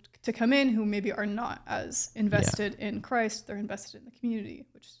to come in who maybe are not as invested in Christ. They're invested in the community,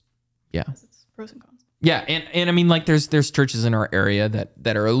 which has its pros and cons. Yeah, and I mean, like, there's churches in our area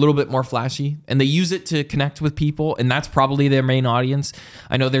that are a little bit more flashy, and they use it to connect with people, and that's probably their main audience.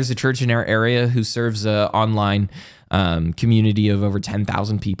 I know there's a church in our area who serves an online community of over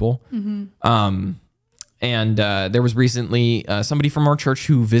 10,000 people. And there was recently somebody from our church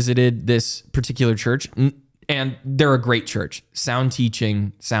who visited this particular church, and they're a great church, sound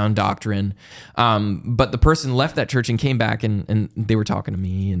teaching, sound doctrine. But the person left that church and came back, and they were talking to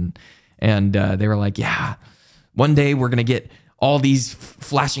me, and they were like, yeah, one day we're going to get all these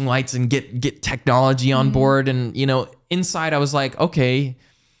flashing lights and get technology on board. And, inside I was like, okay,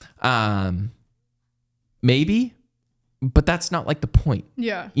 maybe, but that's not like the point.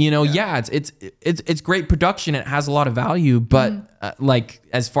 Yeah. It's great production. It has a lot of value, but like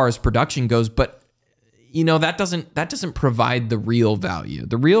as far as production goes, but that doesn't provide the real value.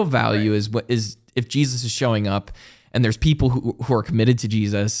 The real value is if Jesus is showing up, and there's people who are committed to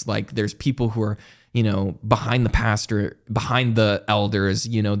Jesus. Like, there's people who are, behind the pastor, behind the elders,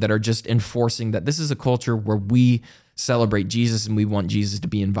 that are just enforcing that this is a culture where we celebrate Jesus and we want Jesus to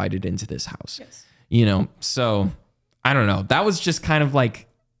be invited into this house. Yes. So I don't know. That was just kind of like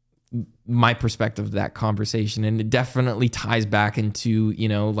my perspective of that conversation. And it definitely ties back into,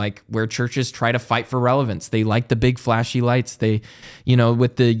 like where churches try to fight for relevance. They like the big flashy lights. They,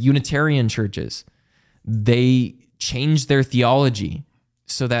 with the Unitarian churches, they change their theology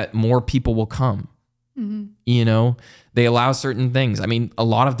so that more people will come. They allow certain things. I mean, a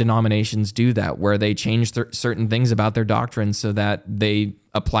lot of denominations do that, where they change certain things about their doctrine so that they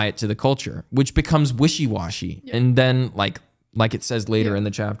apply it to the culture, which becomes wishy-washy. Yeah. And then like it says later in the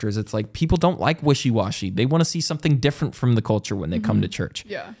chapters, it's like people don't like wishy-washy. They want to see something different from the culture when they come to church.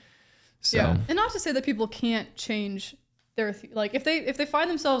 Yeah. So. Yeah. And not to say that people can't change their like if they find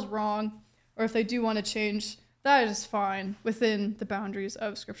themselves wrong, or if they do want to change, that is fine within the boundaries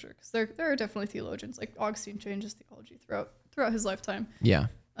of Scripture, because there are definitely theologians, like Augustine changes theology throughout his lifetime. Yeah.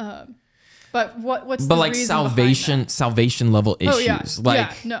 But what's but the like reason salvation level issues? Oh, yeah.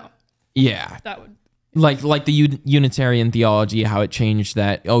 Like no. Yeah. That would Like the Unitarian theology, how it changed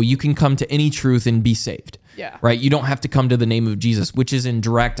that, oh, you can come to any truth and be saved. Yeah. Right? You don't have to come to the name of Jesus, which is in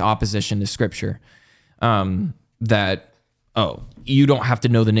direct opposition to Scripture. That, oh, you don't have to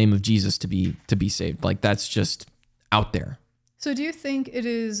know the name of Jesus to be saved. Like, that's just out there. So do you think it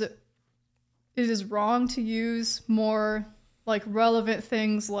is wrong to use more like relevant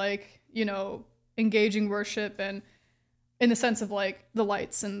things like, you know, engaging worship and in the sense of like the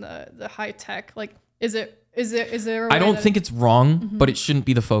lights and the high tech? Like, is there a way I don't think it's wrong, but it shouldn't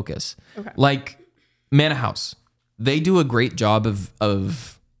be the focus. Okay. Like Manna House, they do a great job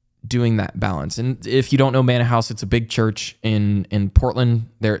of doing that balance. And if you don't know Manna House, it's a big church in Portland.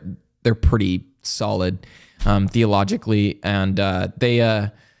 They're pretty solid theologically, and they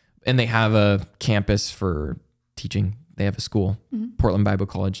have a campus for teaching. They have a school, Portland Bible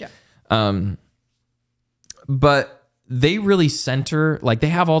College. Yeah. But they really center, like, they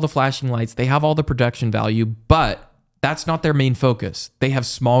have all the flashing lights, they have all the production value, but that's not their main focus. They have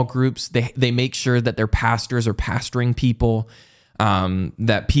small groups. They make sure that their pastors are pastoring people,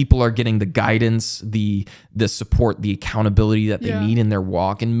 that people are getting the guidance, the support, the accountability that they need in their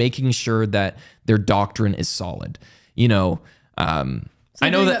walk, and making sure that their doctrine is solid. You know, So I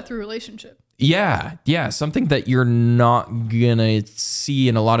know that through relationship. Yeah, something that you're not gonna see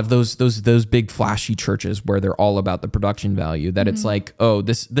in a lot of those big flashy churches where they're all about the production value. That it's like, oh,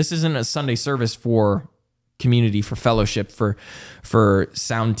 this isn't a Sunday service for community, for fellowship, for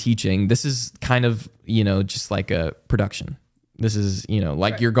sound teaching. This is kind of, you know, just like a production. This is, you know,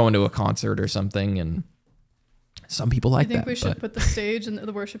 like you're going to a concert or something, and some people like that. I think we should put the stage and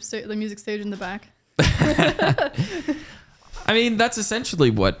the worship stage, the music stage in the back. I mean, that's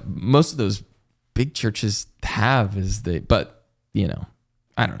essentially what most of those big churches have, but you know,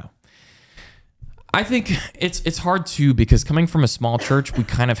 I don't know. I think it's hard too, because coming from a small church, we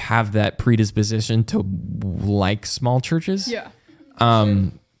kind of have that predisposition to like small churches. Yeah.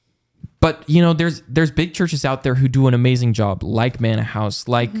 But you know, there's big churches out there who do an amazing job, like Manna House,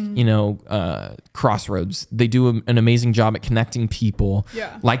 like you know, Crossroads. They do an amazing job at connecting people.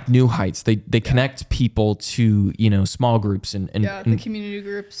 Yeah. Like New Heights, they connect people to, you know, small groups and the community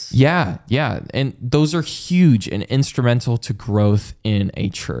groups. Yeah, and those are huge and instrumental to growth in a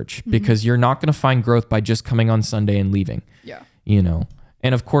church, because you're not going to find growth by just coming on Sunday and leaving. Yeah. You know,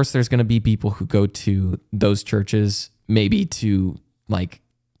 and of course, there's going to be people who go to those churches maybe to like,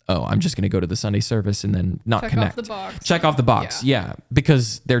 oh, I'm just going to go to the Sunday service and then not connect. Check off the box. Yeah.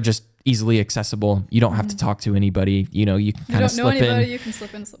 Because they're just easily accessible. You don't have to talk to anybody. You know, you can kind of slip in. You can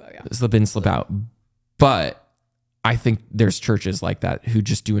slip in, slip out. Yeah. Slip in, slip out. But I think there's churches like that who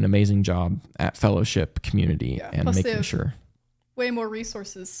just do an amazing job at fellowship, community, and Plus making sure. Way more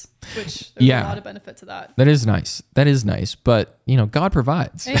resources, which there's a lot of benefit to that. That is nice. But you know, God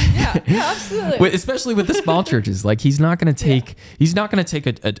provides. And yeah, absolutely. Especially with the small churches, like he's not going to take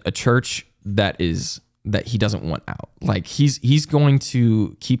a church that he doesn't want out. Like he's going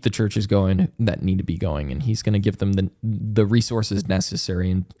to keep the churches going that need to be going, and he's going to give them the resources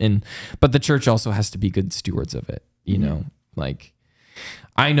necessary. But the church also has to be good stewards of it. You know, like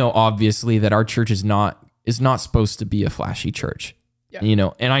I know obviously that our church is not supposed to be a flashy church, you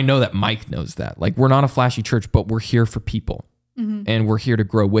know, and I know that Mike knows that. Like, we're not a flashy church, but we're here for people, and we're here to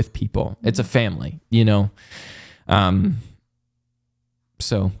grow with people. It's a family, you know.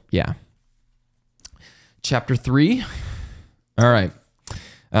 So yeah. Chapter 3. All right.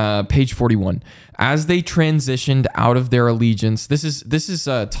 Page 41. As they transitioned out of their allegiance, this is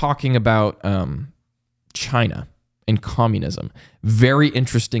talking about China and communism. Very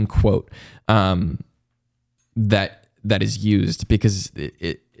interesting quote. That is used because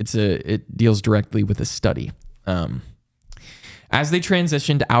it deals directly with a study. As they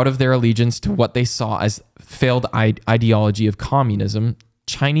transitioned out of their allegiance to what they saw as failed ideology of communism,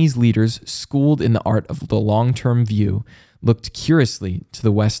 Chinese leaders, schooled in the art of the long-term view, looked curiously to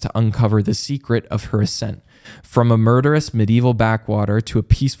the West to uncover the secret of her ascent from a murderous medieval backwater to a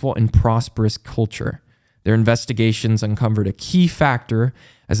peaceful and prosperous culture. Their investigations uncovered a key factor,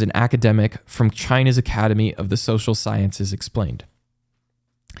 as an academic from China's Academy of the Social Sciences explained.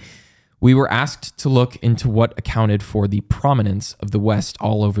 We were asked to look into what accounted for the prominence of the West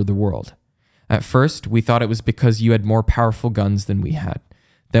all over the world. At first, we thought it was because you had more powerful guns than we had.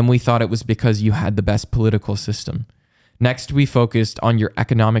 Then we thought it was because you had the best political system. Next, we focused on your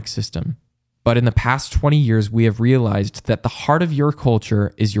economic system. But in the past 20 years, we have realized that the heart of your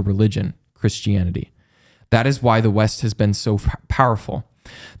culture is your religion, Christianity. That is why the West has been so powerful.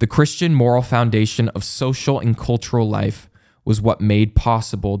 The Christian moral foundation of social and cultural life was what made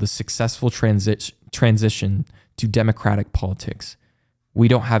possible the successful transition to democratic politics. We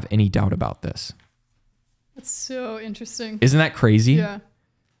don't have any doubt about this. That's so interesting. Isn't that crazy? Yeah.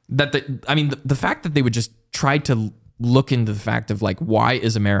 That the fact that they would just try to look into the fact of like, why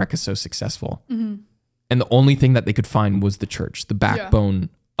is America so successful? Mm-hmm. And the only thing that they could find was the church, the backbone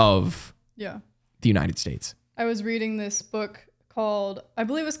of the United States. I was reading this book called, I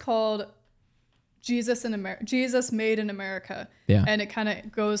believe it's called Jesus Made in America. Yeah. And it kind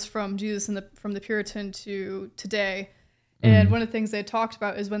of goes from Jesus from the Puritan to today. And one of the things they talked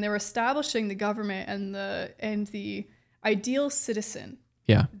about is when they were establishing the government and the ideal citizen.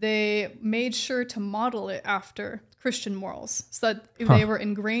 Yeah. They made sure to model it after Christian morals, so that they were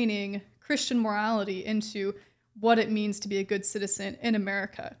ingraining Christian morality into what it means to be a good citizen in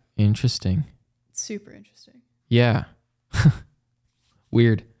America. Interesting. Super interesting. Yeah.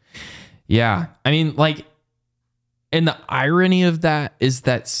 Weird. Yeah. I mean, like, and the irony of that is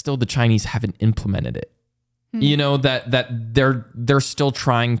that still the Chinese haven't implemented it. You know, that they're still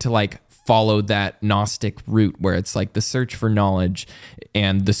trying to like follow that Gnostic route where it's like the search for knowledge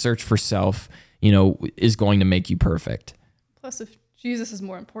and the search for self, you know, is going to make you perfect. Plus, if Jesus is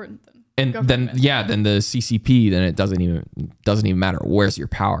more important than then the CCP, then it doesn't even matter. Where's your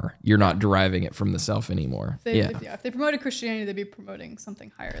power? You're not deriving it from the self anymore. If they promoted Christianity, they'd be promoting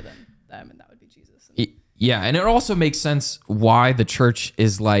something higher than them, and that would be Jesus. Yeah, and it also makes sense why the church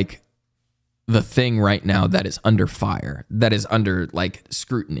is like the thing right now that is under fire, that is under like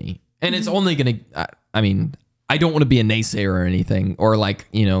scrutiny. And it's only going to, I mean, I don't want to be a naysayer or anything, or like,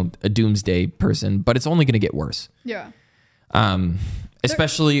 you know, a doomsday person, but it's only going to get worse. Yeah.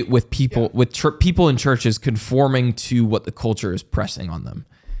 Especially with people, people in churches conforming to what the culture is pressing on them.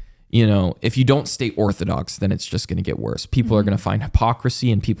 You know, if you don't stay orthodox, then it's just going to get worse. People are going to find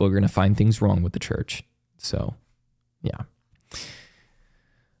hypocrisy and people are going to find things wrong with the church. So, yeah.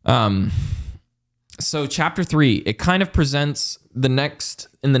 So chapter 3, it kind of presents in the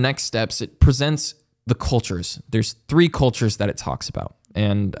next steps, it presents the cultures. There's 3 cultures that it talks about,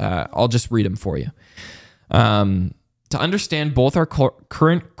 and I'll just read them for you. To understand both our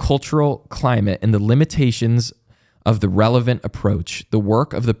current cultural climate and the limitations of the relevant approach, the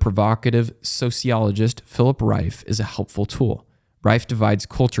work of the provocative sociologist Philip Reif is a helpful tool. Reif divides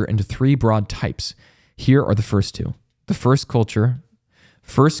culture into 3 broad types. Here are the first 2. The first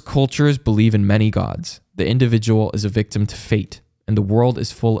cultures believe in many gods. The individual is a victim to fate, and the world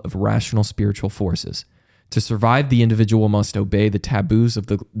is full of rational spiritual forces. To survive, the individual must obey the taboos of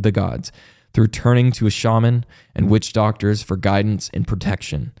the gods through turning to a shaman and witch doctors for guidance and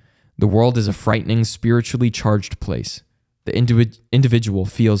protection. The world is a frightening, spiritually charged place. The individual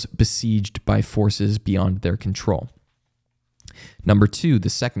feels besieged by forces beyond their control. Number 2, the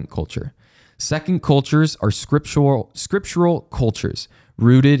second culture. Second cultures are scriptural cultures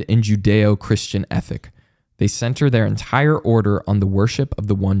rooted in Judeo-Christian ethic. They center their entire order on the worship of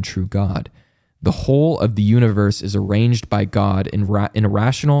the one true God. The whole of the universe is arranged by God in a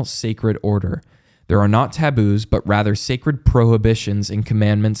rational, sacred order. There are not taboos, but rather sacred prohibitions and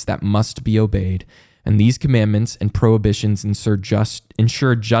commandments that must be obeyed, and these commandments and prohibitions ensure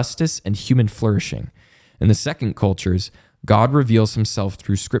justice and human flourishing. In the second cultures, God reveals himself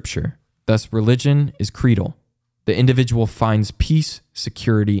through Scripture. Thus, religion is creedal. The individual finds peace,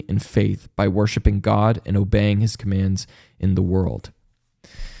 security, and faith by worshiping God and obeying his commands in the world.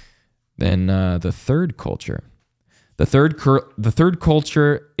 Then the third culture. The third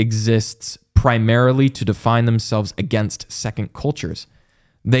culture exists primarily to define themselves against second cultures.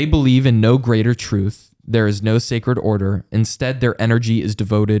 They believe in no greater truth. There is no sacred order. Instead, their energy is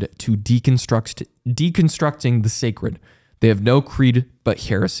devoted to deconstructing the sacred. They have no creed but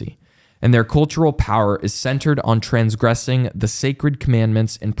heresy, and their cultural power is centered on transgressing the sacred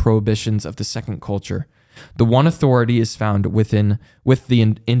commandments and prohibitions of the second culture. The one authority is found with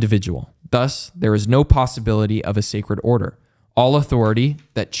the individual. Thus, there is no possibility of a sacred order. All authority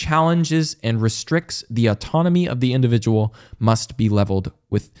that challenges and restricts the autonomy of the individual must be leveled.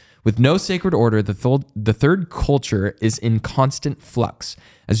 With no sacred order, the third culture is in constant flux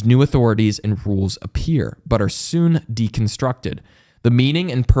as new authorities and rules appear, but are soon deconstructed. The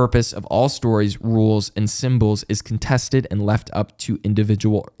meaning and purpose of all stories, rules, and symbols is contested and left up to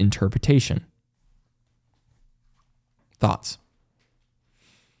individual interpretation. Thoughts?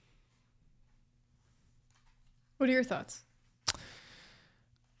 What are your thoughts?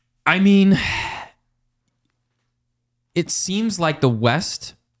 I mean, it seems like the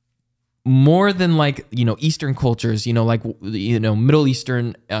West, more than like, Eastern cultures, Middle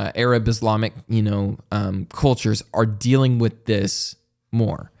Eastern, Arab, Islamic, cultures are dealing with this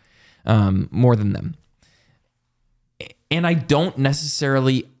more than them. And I don't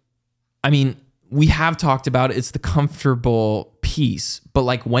necessarily, we have talked about it. It's the comfortable peace, but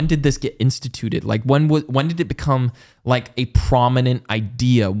like when did this get instituted? Like when did it become like a prominent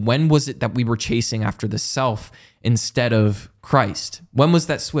idea? When was it that we were chasing after the self instead of Christ? When was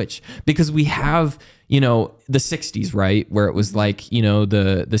that switch? Because we have, the 60s, right? Where it was like,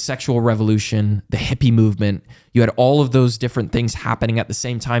 the sexual revolution, the hippie movement. You had all of those different things happening at the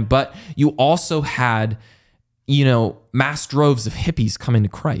same time, but you also had, mass droves of hippies coming to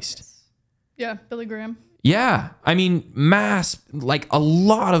Christ. Yeah, Billy Graham. Yeah. I mean, like a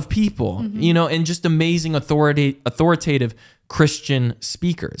lot of people, and just amazing authoritative Christian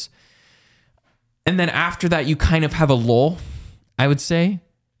speakers. And then after that, you kind of have a lull, I would say.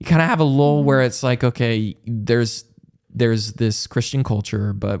 You kind of have a lull where it's like, okay, there's this Christian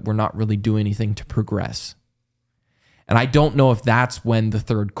culture, but we're not really doing anything to progress. And I don't know if that's when the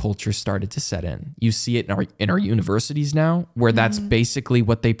third culture started to set in. You see it in our universities now, where that's basically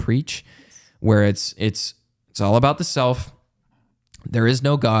what they preach, where it's all about the self. There is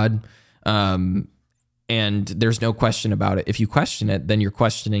no God, and there's no question about it. If you question it, then you're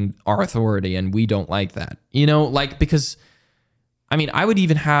questioning our authority, and we don't like that. Because I would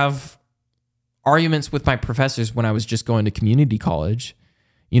even have arguments with my professors when I was just going to community college,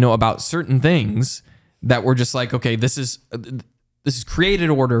 about certain things that were just like, okay, this is created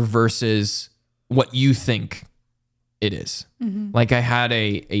order versus what you think it is. Like I had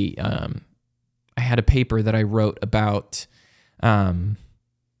a paper that I wrote about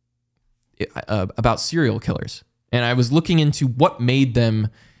serial killers, and I was looking into what made them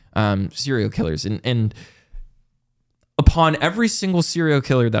serial killers, and upon every single serial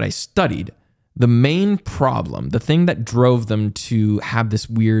killer that I studied, the main problem, the thing that drove them to have this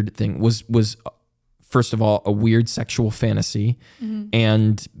weird thing was first of all, a weird sexual fantasy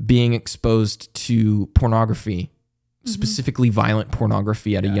and being exposed to pornography, specifically violent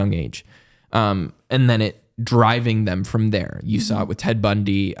pornography at a young age. And then it driving them from there. You saw it with Ted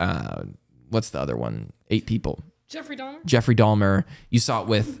Bundy. What's the other one? 8 people. Jeffrey Dahmer. You saw it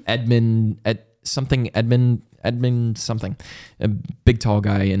with Edmund something, a big tall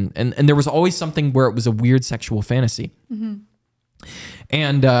guy. And there was always something where it was a weird sexual fantasy.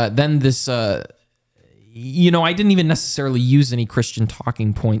 And then this, I didn't even necessarily use any Christian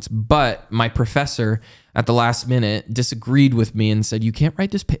talking points, but my professor at the last minute disagreed with me and said, you can't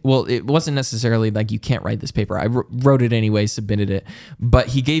write this paper. Well, it wasn't necessarily like you can't write this paper. I wrote it anyway, submitted it, but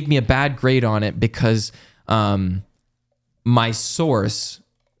he gave me a bad grade on it because my source,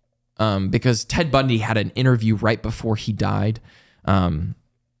 because Ted Bundy had an interview right before he died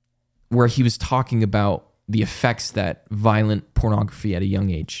where he was talking about the effects that violent pornography at a young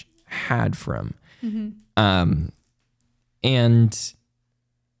age had for him. And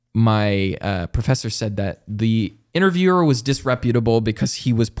my professor said that the interviewer was disreputable because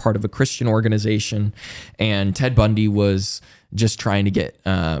he was part of a Christian organization, and Ted Bundy was just trying to get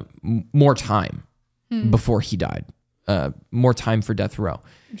more time before he died, more time for death row.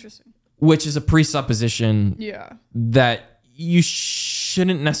 Interesting. Which is a presupposition Yeah. that you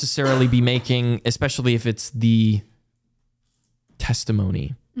shouldn't necessarily be making, especially if it's the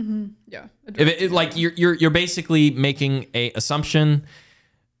testimony. Yeah. If like you're basically making a assumption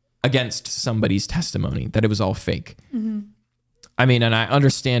against somebody's testimony that it was all fake. I mean, and I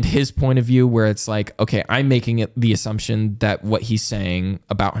understand his point of view where it's like, okay, I'm making it the assumption that what he's saying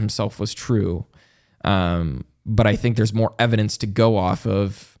about himself was true. But I think there's more evidence to go off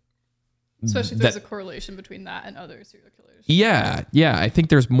of. Especially if there's a correlation between that and other serial killers. Yeah. I think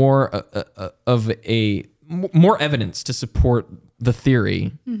there's more of more evidence to support the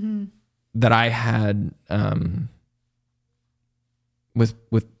theory that I had with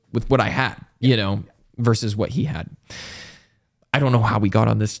what I had, versus what he had. I don't know how we got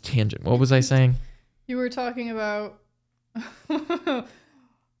on this tangent. What was I saying? You were talking about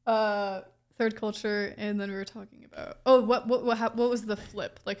third culture, and then we were talking about what was the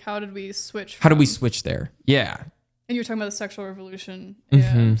flip? Like, how did we switch? How did we switch there? Yeah. And you were talking about the sexual revolution.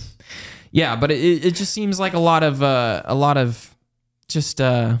 And yeah, but it just seems like a lot of just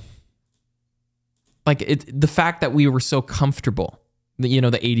like the fact that we were so comfortable. The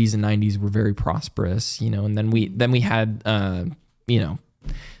 80s and 90s were very prosperous, and then we had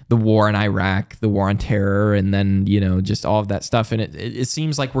the war in Iraq, the war on terror, and then just all of that stuff. And it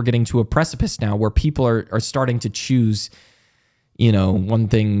seems like we're getting to a precipice now where people are starting to choose one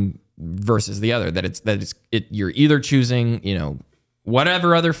thing versus the other. You're either choosing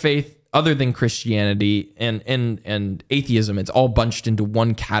whatever other faith other than Christianity and atheism. It's all bunched into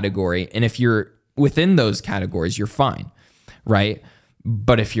one category, and if you're within those categories, you're fine, right?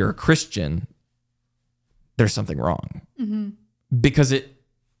 But if you're a Christian, there's something wrong because it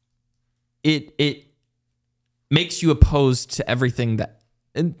makes you opposed to everything that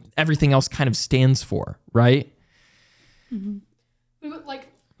and everything else kind of stands for, right? Like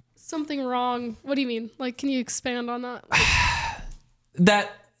something wrong. What do you mean? Like, can you expand on that?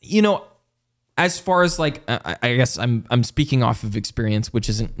 That, as far as like, I guess I'm speaking off of experience, which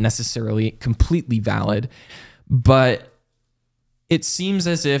isn't necessarily completely valid, but it seems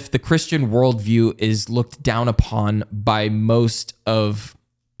as if the Christian worldview is looked down upon by most of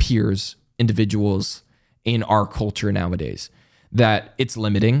peers, individuals in our culture nowadays. That it's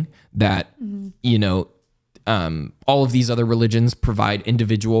limiting, that, all of these other religions provide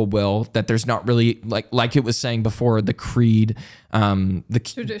individual will, that there's not really, like it was saying before, the creed,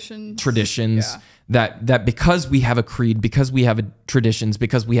 the traditions, that because we have a creed, because we have traditions,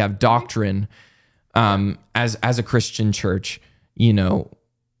 because we have doctrine, as a Christian church,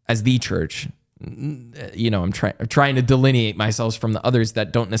 as the church, I'm trying to delineate myself from the others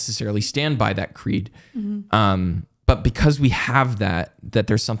that don't necessarily stand by that creed. But because we have that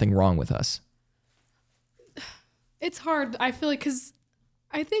there's something wrong with us. It's hard, I feel like, because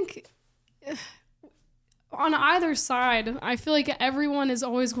I think on either side, I feel like everyone is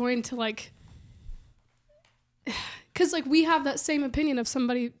always going to like, because like we have that same opinion of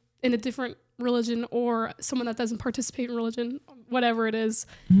somebody in a different religion or someone that doesn't participate in religion, whatever it is.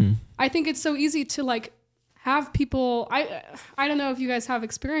 I think it's so easy to like have people, I don't know if you guys have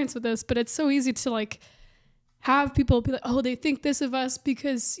experience with this, but it's so easy to like have people be like, oh, they think this of us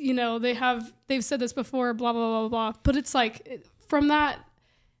because, they've said this before, blah, blah, blah, blah. But it's like, from that,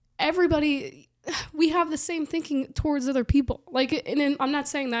 we have the same thinking towards other people. Like, and I'm not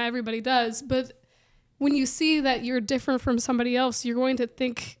saying that everybody does, but when you see that you're different from somebody else, you're going to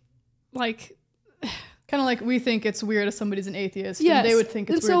think like... Kind of like we think it's weird if somebody's an atheist. Yes. And they would think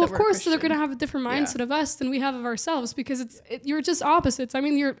it's weird. So, that of course, we're they're going to have a different mindset of us than we have of ourselves because you're just opposites. I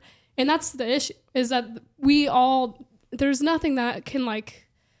mean, and that's the issue, is that there's nothing that can like,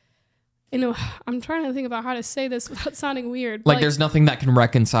 I'm trying to think about how to say this without sounding weird. Like there's nothing that can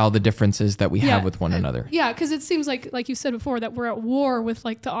reconcile the differences that we have with one another. Yeah, because it seems like you said before, that we're at war with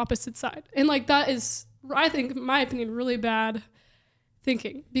like the opposite side. And like that is, I think, in my opinion, really bad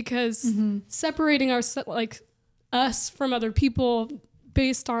thinking, because separating us from other people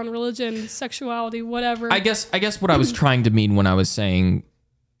based on religion, sexuality, whatever. I guess what I was trying to mean when I was saying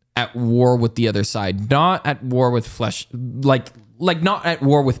at war with the other side, not at war with flesh, like not at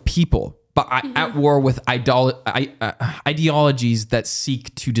war with people, but at war with ideologies that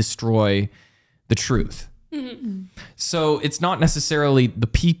seek to destroy the truth. So it's not necessarily the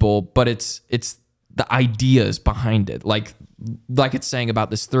people, but it's the ideas behind it. Like it's saying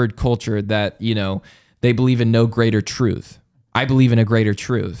about this third culture that, they believe in no greater truth. I believe in a greater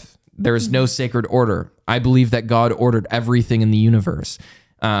truth. There is no sacred order. I believe that God ordered everything in the universe.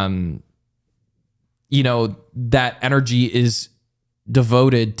 That energy is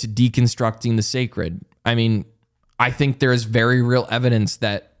devoted to deconstructing the sacred. I mean, I think there is very real evidence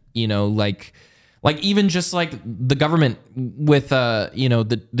that, like even just like the government with,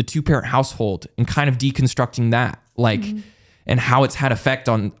 the two-parent household and kind of deconstructing that, and how it's had effect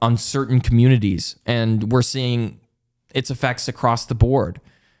on certain communities. And we're seeing its effects across the board.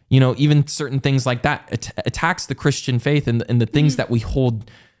 Even certain things like that attacks the Christian faith and the things that we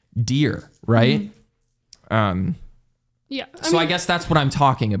hold dear, right? Yeah. I guess that's what I'm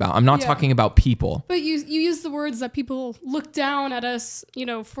talking about. I'm not talking about people. But you use the words that people look down at us,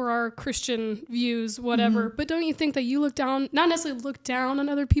 for our Christian views, whatever. But don't you think that you look down, not necessarily look down on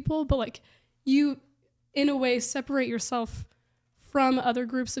other people, but like you, in a way, separate yourself from other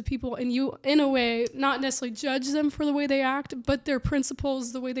groups of people, and you, in a way, not necessarily judge them for the way they act, but their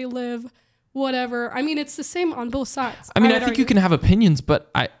principles, the way they live, whatever. I mean, it's the same on both sides. I mean, I think you can have opinions, but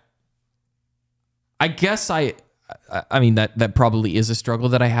I guess I mean, that probably is a struggle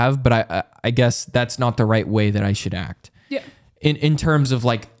that I have, but I guess that's not the right way that I should act. Yeah. In terms of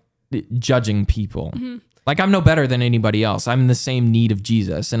like judging people. Like I'm no better than anybody else. I'm in the same need of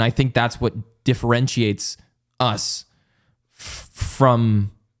Jesus. And I think that's what differentiates us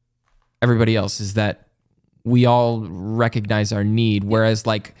from everybody else, is that we all recognize our need. Whereas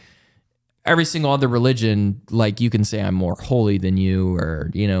like every single other religion, like you can say I'm more holy than you,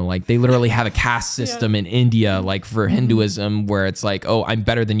 or, like they literally have a caste system in India, like for Hinduism, where it's like, oh, I'm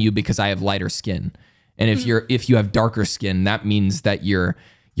better than you because I have lighter skin. And if you have darker skin, that means that you're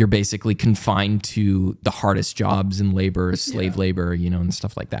basically confined to the hardest jobs in labor, slave labor, and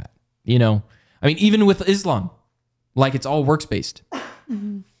stuff like that. I mean, even with Islam, like it's all works-based.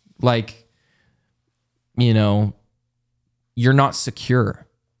 Like, you're not secure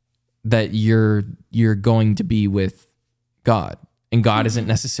that you're going to be with God, and God isn't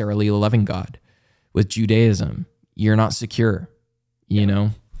necessarily a loving God. With Judaism, you're not secure, you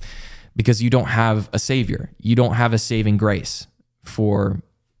know, because you don't have a savior. You don't have a saving grace for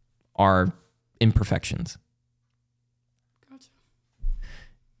our imperfections. Gotcha.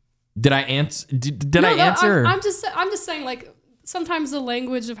 Did I answer? Did No, I answer? I'm just saying, like, sometimes the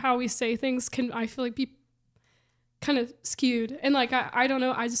language of how we say things can, I feel like, be kind of skewed. And like, I don't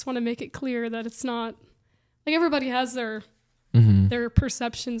know. I just want to make it clear that it's not like everybody has their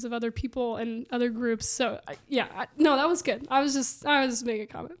perceptions of other people and other groups. So no, that was good. I was just making a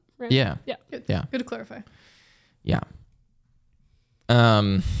comment. Right? Yeah. Good. Yeah. Good to clarify. Yeah.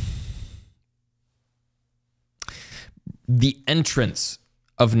 The entrance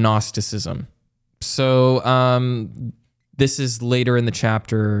of Gnosticism. So this is later in the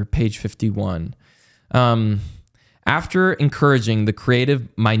chapter, page 51. After encouraging the creative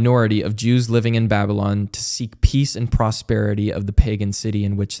minority of Jews living in Babylon to seek peace and prosperity of the pagan city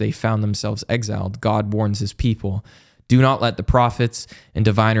in which they found themselves exiled, God warns his people, do not let the prophets and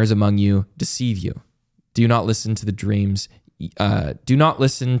diviners among you deceive you. Do not listen to the dreams. Do not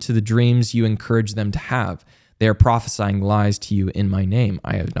listen to the dreams you encourage them to have. They are prophesying lies to you in my name.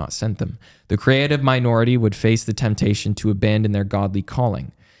 I have not sent them. The creative minority would face the temptation to abandon their godly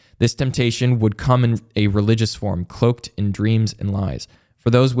calling. This temptation would come in a religious form, cloaked in dreams and lies. For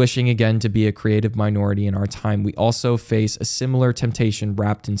those wishing again to be a creative minority in our time, we also face a similar temptation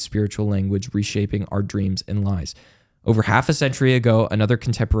wrapped in spiritual language, reshaping our dreams and lies. Over half a century ago, another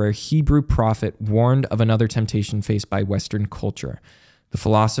contemporary Hebrew prophet warned of another temptation faced by Western culture. The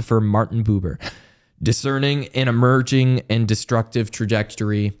philosopher Martin Buber, discerning an emerging and destructive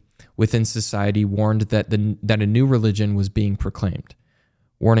trajectory within society, warned that a new religion was being proclaimed.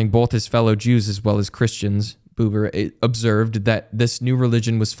 Warning both his fellow Jews as well as Christians, Buber observed that this new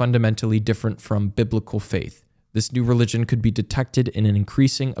religion was fundamentally different from biblical faith. This new religion could be detected in an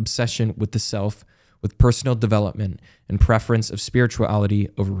increasing obsession with the self, with personal development and preference of spirituality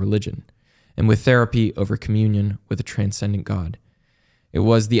over religion, and with therapy over communion with a transcendent God. It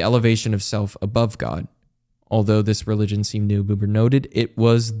was the elevation of self above God. Although this religion seemed new, Buber noted, it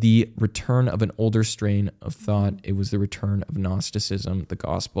was the return of an older strain of thought. It was the return of Gnosticism, the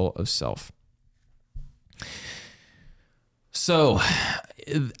gospel of self. So,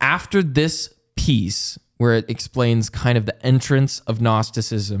 after this piece, where it explains kind of the entrance of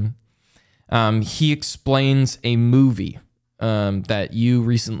Gnosticism, he explains a movie that you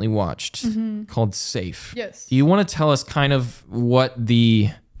recently watched called Safe. Yes. Do you want to tell us kind of what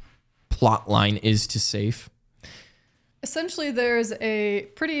the plot line is to Safe? Essentially, there's a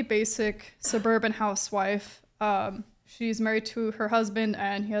pretty basic suburban housewife. She's married to her husband,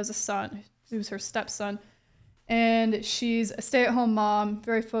 and he has a son who's her stepson. And she's a stay-at-home mom,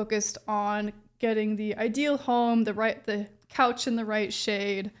 very focused on getting the ideal home, the couch in the right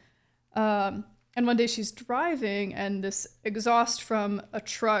shade. And one day she's driving, and this exhaust from a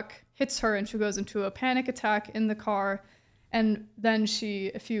truck hits her, and she goes into a panic attack in the car. And then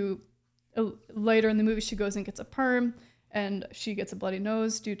later in the movie, she goes and gets a perm, and she gets a bloody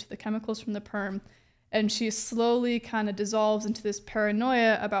nose due to the chemicals from the perm. And she slowly kind of dissolves into this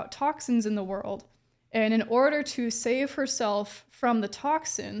paranoia about toxins in the world. And in order to save herself from the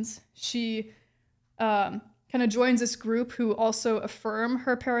toxins, she kind of joins this group who also affirm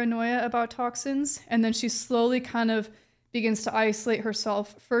her paranoia about toxins. And then she slowly kind of begins to isolate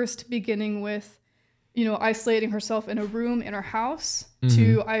herself, first beginning with isolating herself in a room in her house,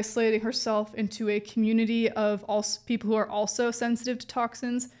 to isolating herself into a community of people who are also sensitive to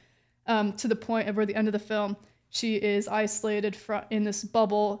toxins, to the point of where, at the end of the film, she is isolated in this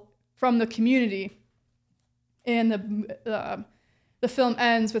bubble from the community. And the film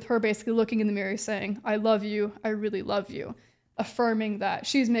ends with her basically looking in the mirror saying, "I love you, I really love you," affirming that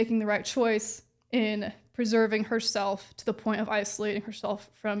she's making the right choice in preserving herself to the point of isolating herself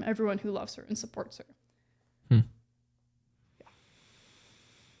from everyone who loves her and supports her.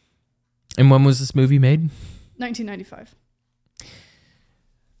 And when was this movie made? 1995.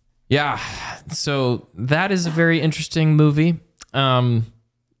 Yeah, so that is a very interesting movie.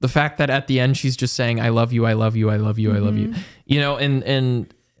 The fact that at the end she's just saying, "I love you, I love you, I love you, I love you."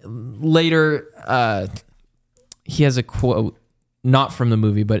 And later he has a quote, not from the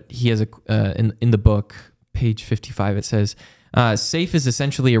movie, but he has in the book, page 55, it says, "Safe is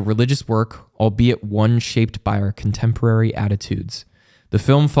essentially a religious work, albeit one shaped by our contemporary attitudes. The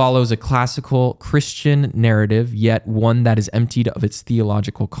film follows a classical Christian narrative, yet one that is emptied of its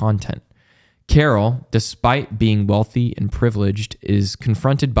theological content. Carol, despite being wealthy and privileged, is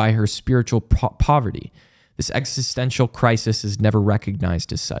confronted by her spiritual poverty. This existential crisis is never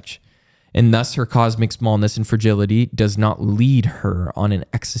recognized as such. and thus her cosmic smallness and fragility does not lead her on an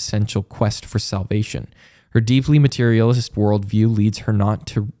existential quest for salvation. Her deeply materialist worldview leads her not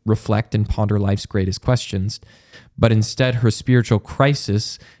to reflect and ponder life's greatest questions, but instead her spiritual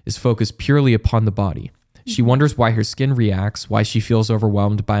crisis is focused purely upon the body. She wonders why her skin reacts, why she feels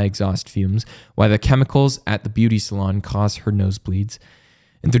overwhelmed by exhaust fumes, why the chemicals at the beauty salon cause her nosebleeds.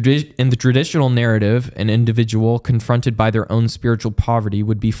 In the traditional narrative, an individual confronted by their own spiritual poverty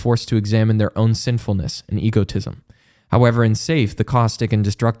would be forced to examine their own sinfulness and egotism. However, in Safe, the caustic and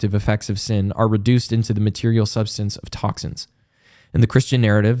destructive effects of sin are reduced into the material substance of toxins. In the Christian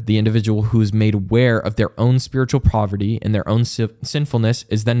narrative, the individual who is made aware of their own spiritual poverty and their own sinfulness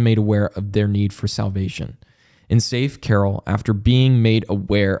is then made aware of their need for salvation. In Safe, Carol, after being made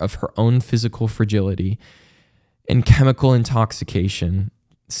aware of her own physical fragility and chemical intoxication,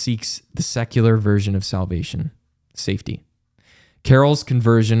 seeks the secular version of salvation, safety. Carol's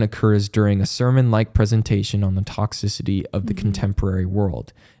conversion occurs during a sermon-like presentation on the toxicity of the contemporary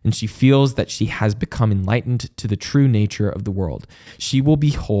world, and she feels that she has become enlightened to the true nature of the world. She will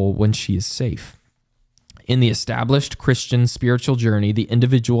be whole when she is safe. In the established Christian spiritual journey, the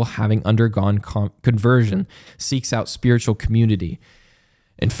individual having undergone conversion seeks out spiritual community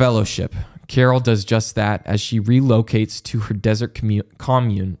and fellowship. Carol does just that as she relocates to her desert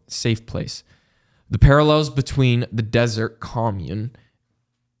commune, safe place. The parallels between the desert commune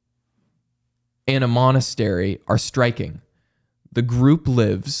and a monastery are striking. The group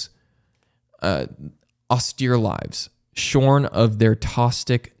lives austere lives, shorn of their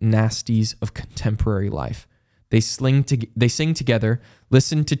caustic nasties of contemporary life. They sing together,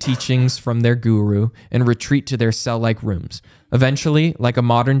 listen to teachings from their guru, and retreat to their cell-like rooms. Eventually, like a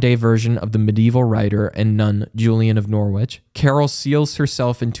modern-day version of the medieval writer and nun Julian of Norwich, Carol seals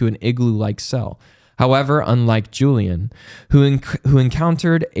herself into an igloo-like cell. However, unlike Julian, who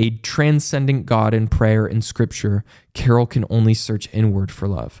encountered a transcendent God in prayer and scripture, Carol can only search inward for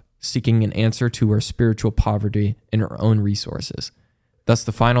love, seeking an answer to her spiritual poverty in her own resources. Thus,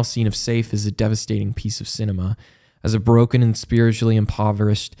 the final scene of Safe is a devastating piece of cinema. As a broken and spiritually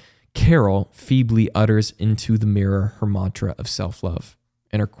impoverished Carol feebly utters into the mirror her mantra of self-love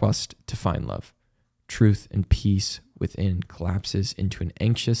and her quest to find love. Truth and peace within collapses into an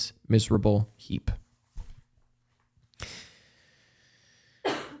anxious, miserable heap.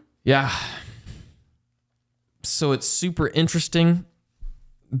 Yeah. So it's super interesting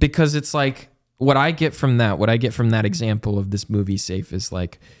because it's like what I get from that example of this movie Safe is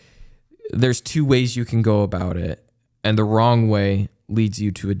like there's two ways you can go about it, and the wrong way leads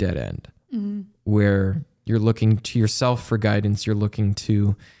you to a dead end where you're looking to yourself for guidance. You're looking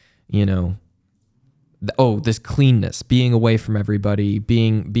to, this cleanness, being away from everybody,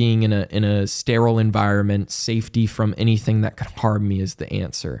 being in a sterile environment, safety from anything that could harm me is the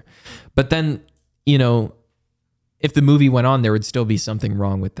answer. But then, if the movie went on, there would still be something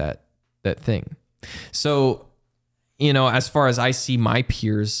wrong with that thing. So, as far as I see my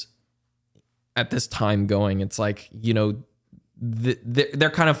peers at this time going, it's like, they're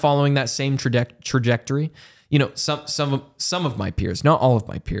kind of following that same trajectory. Some of my peers, not all of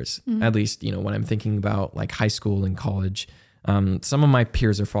my peers, at least, when I'm thinking about like high school and college, some of my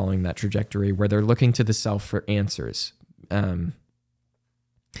peers are following that trajectory where they're looking to the self for answers. And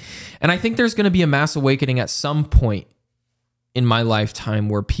I think there's going to be a mass awakening at some point in my lifetime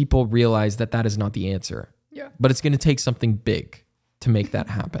where people realize that that is not the answer. Yeah. But it's going to take something big to make that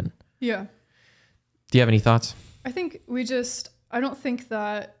happen. Yeah. Do you have any thoughts? I think I don't think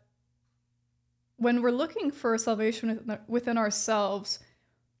that when we're looking for salvation within ourselves,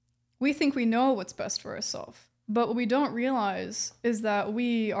 we think we know what's best for ourselves. But what we don't realize is that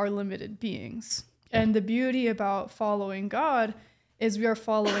we are limited beings. Yeah. And the beauty about following God is we are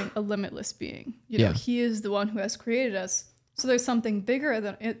following a limitless being. He is the one who has created us. So there's something bigger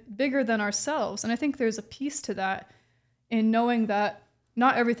than ourselves. And I think there's a piece to that in knowing that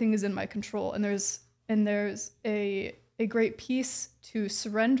not everything is in my control. And there's a great piece to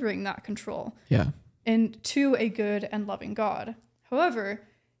surrendering that control. Yeah. And to a good and loving God. However,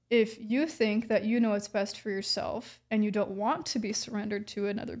 if you think that you know what's best for yourself and you don't want to be surrendered to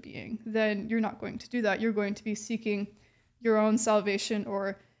another being, then you're not going to do that. You're going to be seeking your own salvation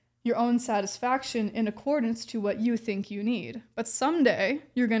or your own satisfaction in accordance to what you think you need. But someday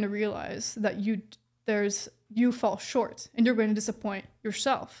you're going to realize that you fall short and you're going to disappoint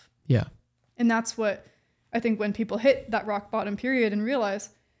yourself. Yeah. And that's what I think when people hit that rock bottom period and realize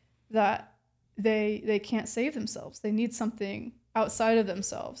that they can't save themselves. They need something outside of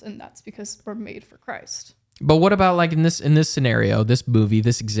themselves, and that's because we're made for Christ. But what about like in this scenario, this movie,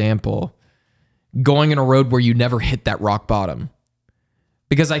 this example, going in a road where you never hit that rock bottom?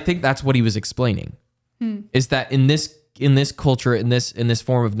 Because I think that's what he was explaining. Is that in this culture, in this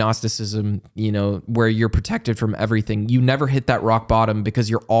form of Gnosticism, you know, where you're protected from everything, you never hit that rock bottom because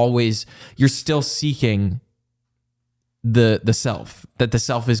you're still seeking the self, that the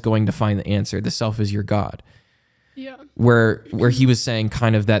self is going to find the answer. The self is your God. Yeah. Where he was saying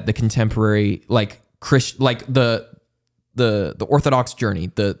kind of that the contemporary, like the Orthodox journey,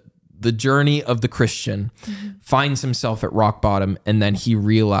 the journey of the Christian finds himself at rock bottom, and then he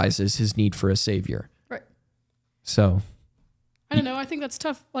realizes his need for a savior. Right. So I don't know. I think that's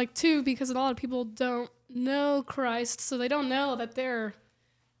tough, like, too, because a lot of people don't know Christ, so they don't know that they're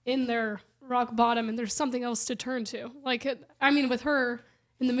in their rock bottom and there's something else to turn to. Like, with her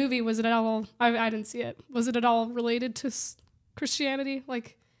in the movie, was it at all, I didn't see it, was it at all related to Christianity?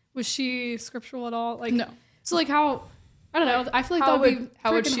 Like, was she scriptural at all? Like, no. So, like, how, I don't know, I feel like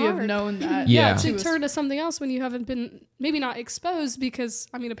how would she hard. have known that? Yeah. To turn to something else when you haven't been, maybe not exposed, because,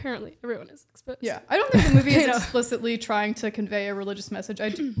 apparently everyone is exposed. Yeah, I don't think the movie is explicitly trying to convey a religious message.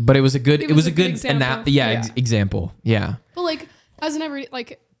 But it was a good example. Example. Yeah. But like, as in every,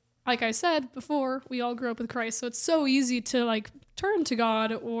 like I said before, we all grew up with Christ, so it's so easy to like turn to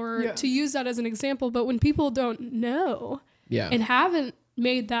God or to use that as an example. But when people don't know and haven't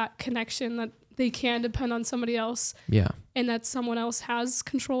made that connection that they can depend on somebody else, and that someone else has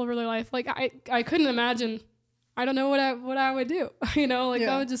control over their life, like I couldn't imagine. I don't know what I would do. You know, like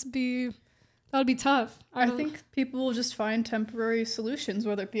that would be tough. I think people will just find temporary solutions,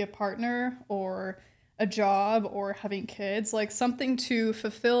 whether it be a partner or a job or having kids, like something to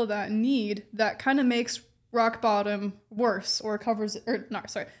fulfill that need that kind of makes rock bottom worse or covers it, or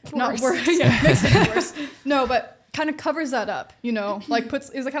not worse. Makes it worse. No, but kind of covers that up, you know, like is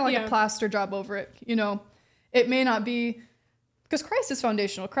kind of like a plaster job over it. You know, it may not be, because Christ is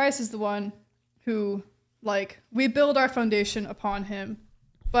foundational. Christ is the one who, like, we build our foundation upon him,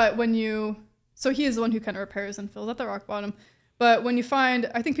 but so he is the one who kind of repairs and fills up the rock bottom. But when you find,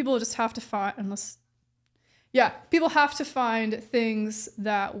 I think people just have to find, people have to find things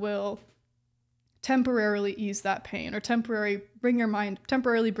that will temporarily ease that pain or temporarily bring your mind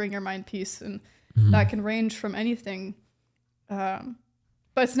peace, and that can range from anything, but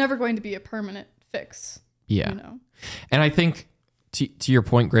it's never going to be a permanent fix. You know? And I think to your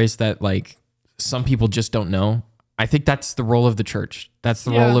point, Grace, that like some people just don't know. I think that's the role of the church. That's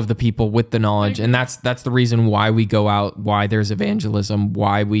the role of the people with the knowledge. And that's the reason why we go out, why there's evangelism,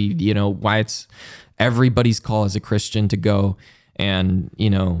 why why it's everybody's call as a Christian to go and,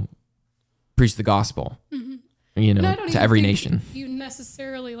 preach the gospel, to every nation. You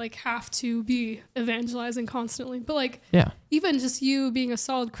necessarily like have to be evangelizing constantly, but like, even just you being a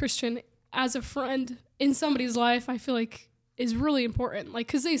solid Christian as a friend in somebody's life, I feel like is really important. Like,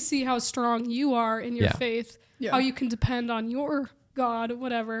 cause they see how strong you are in your faith, how you can depend on your God,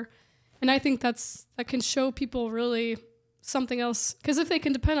 whatever. And I think that can show people really something else. Cause if they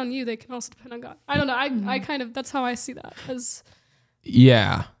can depend on you, they can also depend on God. I don't know. I kind of, that's how I see that as.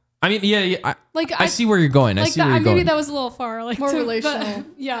 Yeah. I mean, I see where you're going. I see where you're going. Maybe that was a little far, like more relational.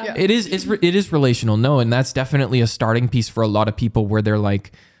 But, It is relational. No, and that's definitely a starting piece for a lot of people where they're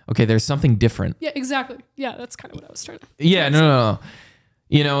like, okay, there's something different. Yeah, exactly. Yeah, that's kind of what I was trying to. Yeah, no.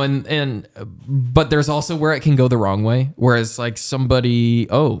 But there's also where it can go the wrong way. Whereas like somebody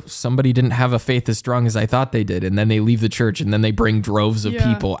didn't have a faith as strong as I thought they did, and then they leave the church, and then they bring droves of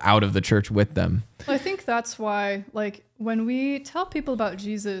people out of the church with them. Well, I think that's why, like, when we tell people about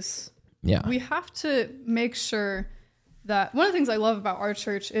Jesus, we have to make sure that one of the things I love about our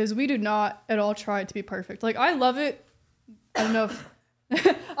church is we do not at all try to be perfect. Like, I love it. I don't know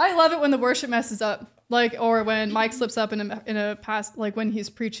if I love it when the worship messes up, like, or when Mike slips up in a past, like when he's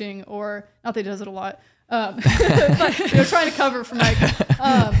preaching, or not that he does it a lot, but trying to cover for Mike.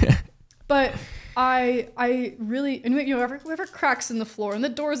 But I really, and whoever cracks in the floor and the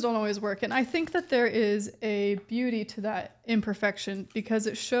doors don't always work, and I think that there is a beauty to that imperfection because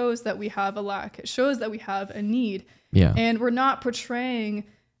it shows that we have a lack. It shows that we have a need. Yeah. And we're not portraying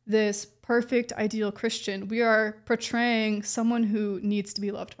this perfect ideal Christian. We are portraying someone who needs to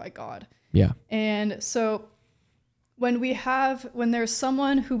be loved by God. Yeah. And so when there's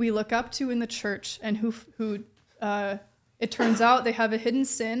someone who we look up to in the church and who it turns out they have a hidden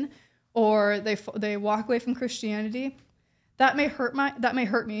sin or they walk away from Christianity, that may hurt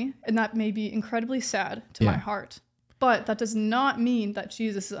me, and that may be incredibly sad to my heart. But that does not mean that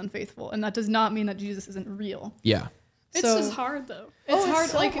Jesus is unfaithful, and that does not mean that Jesus isn't real. Yeah. It's just hard though. It's hard.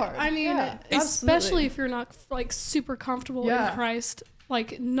 So like hard. I mean, especially if you're not like super comfortable in Christ,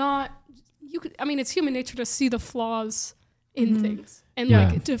 like not you could. I mean, it's human nature to see the flaws in things and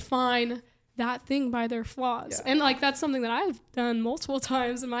like define that thing by their flaws. Yeah. And like, that's something that I've done multiple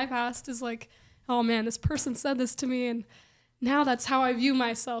times in my past, is like, oh man, this person said this to me, and now that's how I view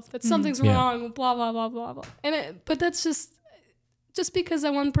myself, that something's Yeah. wrong, blah, blah, blah, blah, blah. But that's just because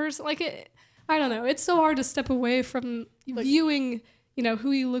that one person, like, I don't know. It's so hard to step away from viewing, you know,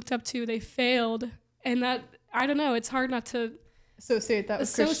 who you looked up to, they failed. And that, I don't know, it's hard not to associate that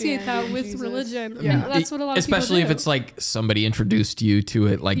with with religion. Yeah. And that's what a lot of people do. Especially if it's like somebody introduced you to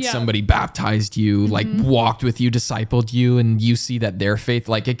it, like Yeah. somebody baptized you, like walked with you, discipled you, and you see that their faith,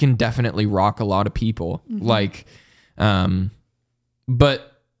 like it can definitely rock a lot of people. Like,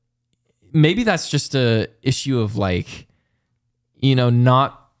 but maybe that's just a issue of like, you know,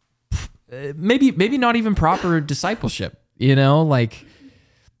 maybe not even proper discipleship, you know, like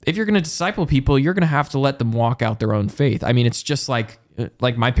if you're going to disciple people, you're going to have to let them walk out their own faith. I mean, it's just like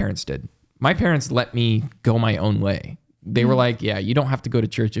my parents did. My parents let me go my own way. They were like, yeah, you don't have to go to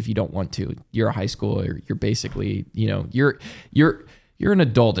church if you don't want to. You're a high schooler. You're basically, you know, you're an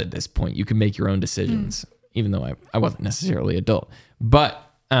adult at this point. You can make your own decisions, even though I wasn't necessarily adult. But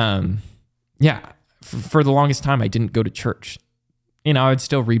yeah, for the longest time, I didn't go to church. You know, I would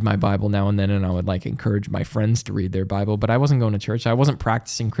still read my Bible now and then, and I would like encourage my friends to read their Bible, but I wasn't going to church. I wasn't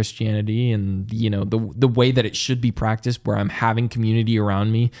practicing Christianity and, you know, the way that it should be practiced, where I'm having community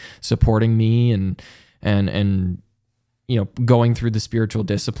around me, supporting me and, you know, going through the spiritual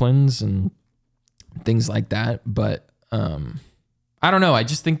disciplines and things like that. But, I don't know. I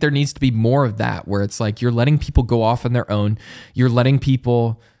just think there needs to be more of that, where it's like, you're letting people go off on their own. You're letting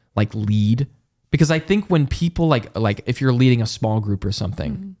people like lead. Because I think when people like if you're leading a small group or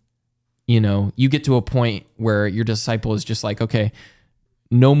something, you know, you get to a point where your disciple is just like, okay,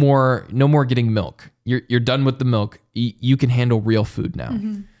 no more getting milk. You're done with the milk. You can handle real food now.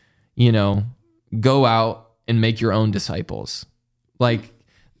 You know, go out and make your own disciples. Like,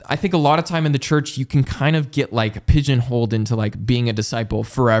 I think a lot of time in the church, you can kind of get like pigeonholed into like being a disciple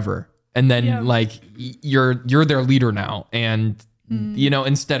forever. And then like you're their leader now. And you know,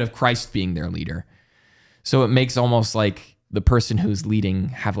 instead of Christ being their leader. So it makes almost like the person who's leading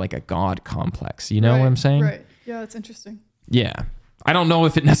have like a God complex. You know what I'm saying? Right. Yeah, that's interesting. Yeah. I don't know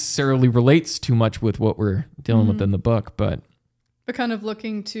if it necessarily relates too much with what we're dealing with in the book, but kind of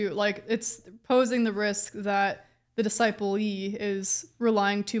looking to, like, it's posing the risk that the disciplee is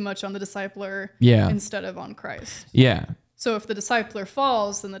relying too much on the discipler instead of on Christ. Yeah. So if the discipler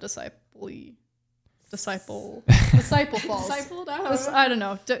falls, then the disciple falls. Discipled? I don't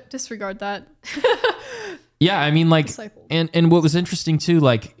know. Disregard that. Yeah, I mean, like, Discipled. and what was interesting too,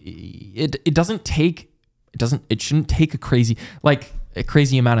 like, it shouldn't take a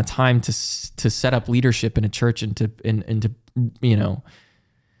crazy amount of time to set up leadership in a church and to you know,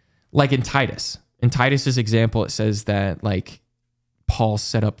 like in Titus's example, it says that like Paul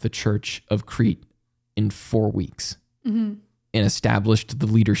set up the church of Crete in 4 weeks and established the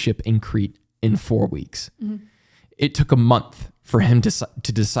leadership in Crete in 4 weeks. It took a month for him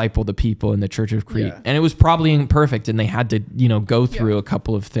to disciple the people in the church of Crete. And it was probably imperfect and they had to, you know, go through a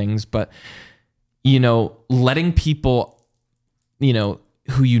couple of things, but, you know, letting people, you know,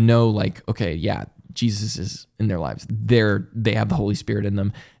 who, you know, like, okay, yeah, Jesus is in their lives. They have the Holy Spirit in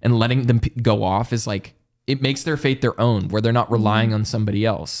them, and letting them go off is like, it makes their faith their own, where they're not relying on somebody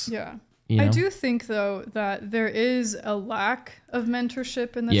else. Yeah. You know? I do think, though, that there is a lack of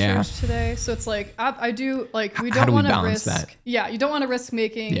mentorship in the church today. So it's like, I do, like, we don't want to risk that. Yeah, you don't want to risk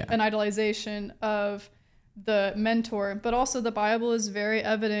making an idolization of the mentor. But also the Bible is very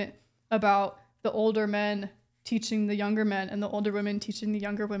evident about the older men teaching the younger men and the older women teaching the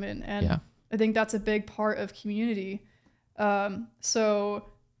younger women. And I think that's a big part of community.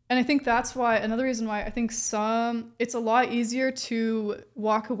 And I think that's why, another reason why I think it's a lot easier to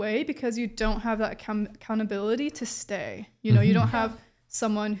walk away, because you don't have that accountability to stay. You know, you don't have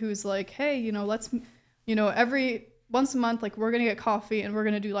someone who's like, hey, you know, let's, you know, every once a month, like, we're going to get coffee and we're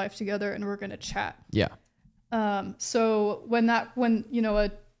going to do life together and we're going to chat. Yeah. So when, you know, I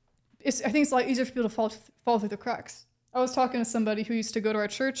think it's a lot easier for people to fall through the cracks. I was talking to somebody who used to go to our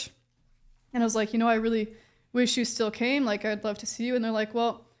church, and I was like, you know, I really wish you still came. Like, I'd love to see you. And they're like,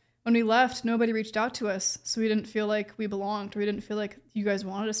 well, when we left, nobody reached out to us, so we didn't feel like we belonged, or we didn't feel like you guys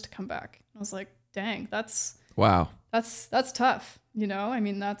wanted us to come back. I was like, dang, that's tough. You know, I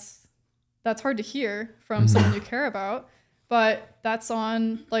mean, that's hard to hear from someone you care about, but that's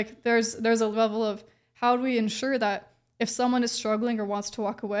on, like, there's a level of, how do we ensure that if someone is struggling or wants to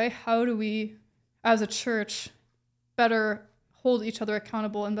walk away, how do we, as a church, better hold each other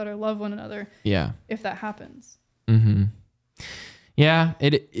accountable and better love one another? Yeah. If that happens. Yeah,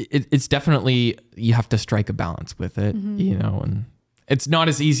 it's definitely, you have to strike a balance with it, you know, It's not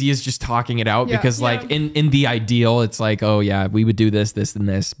as easy as just talking it out, Yeah. because like in the ideal, it's like, oh yeah, we would do this, this, and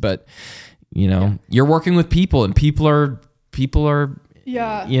this. But you know, you're working with people, and people are,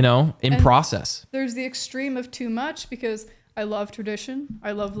 you know, in And process. There's the extreme of too much, because I love tradition.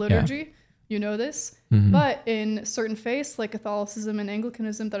 I love liturgy. You know this. But in certain faiths like Catholicism and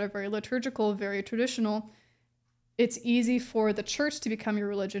Anglicanism that are very liturgical, very traditional, it's easy for the church to become your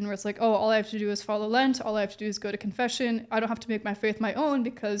religion, where it's like, oh, all I have to do is follow Lent. All I have to do is go to confession. I don't have to make my faith my own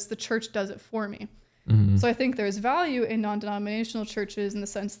because the church does it for me. So I think there's value in non-denominational churches in the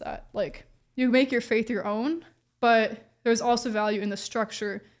sense that like you make your faith your own, but there's also value in the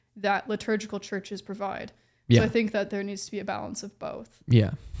structure that liturgical churches provide. So I think that there needs to be a balance of both.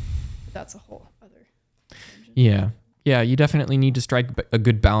 Yeah. But that's a whole other tangent. Yeah. You definitely need to strike a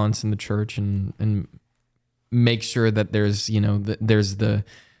good balance in the church and make sure that there's, you know, there's the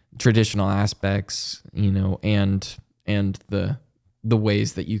traditional aspects, you know, and the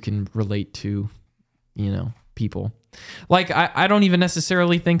ways that you can relate to, you know, people. Like, I don't even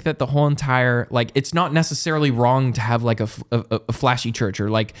necessarily think that the whole entire, like, it's not necessarily wrong to have like a flashy church, or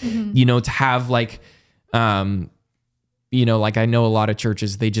like, you know, to have like, you know, like I know a lot of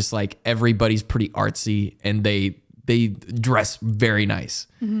churches, they just like, everybody's pretty artsy and they dress very nice,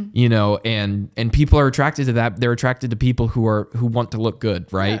 you know, and people are attracted to that. They're attracted to people who want to look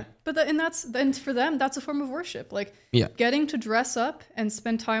good. Right. Yeah. But and for them, that's a form of worship. Like getting to dress up and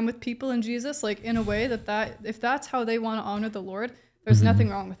spend time with people in Jesus, like in a way that if that's how they want to honor the Lord, there's nothing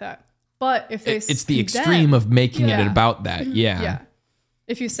wrong with that. But if it's the extreme of making it about that. Yeah.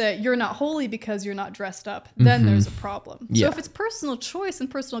 If you say you're not holy because you're not dressed up, then there's a problem. So if it's personal choice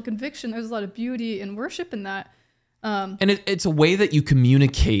and personal conviction, there's a lot of beauty and worship in that. And it's a way that you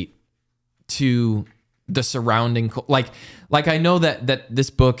communicate to the surrounding, like I know that this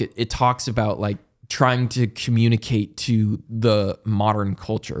book, it talks about like trying to communicate to the modern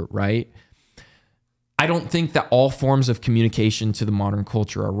culture, right? I don't think that all forms of communication to the modern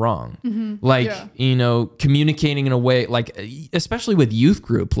culture are wrong. You know, communicating in a way, like, especially with youth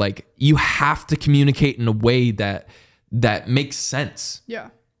group, like you have to communicate in a way that makes sense. Yeah.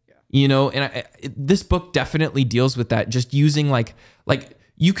 You know, and this book definitely deals with that. Just using like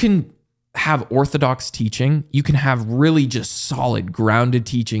you can have orthodox teaching, you can have really just solid, grounded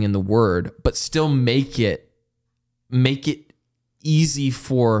teaching in the Word, but still make it easy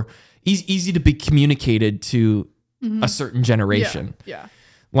to be communicated to a certain generation. Yeah.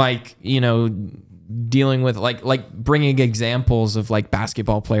 Like, you know, dealing with like bringing examples of like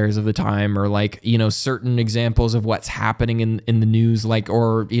basketball players of the time, or like, you know, certain examples of what's happening in the news, like,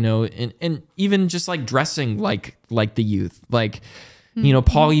 or, you know, and even just like dressing like the youth, like, you know,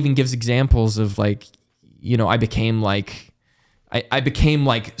 Paul even gives examples of like, you know, I became like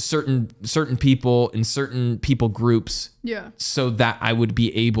certain people in certain people groups, so that I would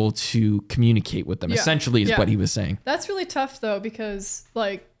be able to communicate with them. Essentially, is what he was saying. That's really tough though, because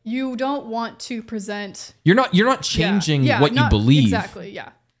like you don't want to present. You're not changing what you believe. Exactly.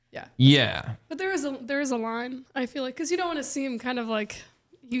 Yeah. But there is a line, I feel like, because you don't want to seem kind of like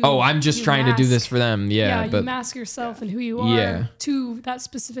I'm just trying to do this for them. Yeah, but you mask yourself and who you are to that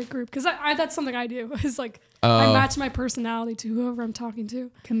specific group. Because I that's something I do. Is like I match my personality to whoever I'm talking to.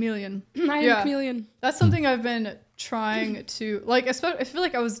 Chameleon. I am a chameleon. That's something I've been trying to like. Especially, I feel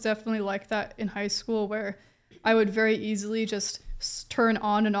like I was definitely like that in high school, where I would very easily just turn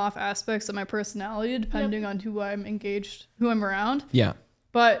on and off aspects of my personality depending on who I'm engaged, who I'm around. Yeah.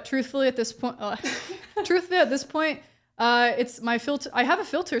 But truthfully, at this point, it's my filter. I have a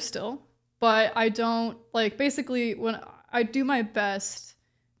filter still, but I don't like. Basically, when I do my best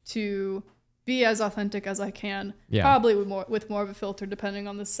to be as authentic as I can, probably with more of a filter, depending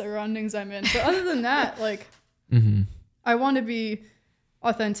on the surroundings I'm in. But other than that, like, I want to be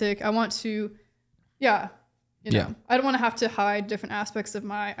authentic. I want to, you know, I don't want to have to hide different aspects of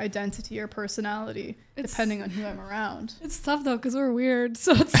my identity or personality depending on who I'm around. It's tough though, because we're weird,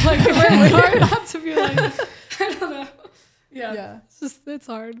 so it's like it's hard not to be like, I don't know. Yeah. It's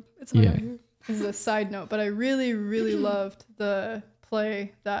hard. It's hard out here. This is a side note, but I really, really loved the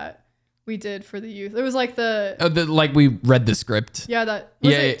play that we did for the youth. It was like like we read the script. Yeah, that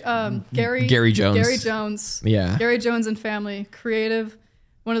was it. Gary Jones. Gary Jones. Yeah. Gary Jones and Family. Creative.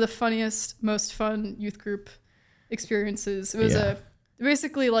 One of the funniest, most fun youth group experiences. It was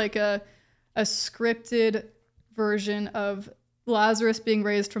basically like a scripted version of Lazarus being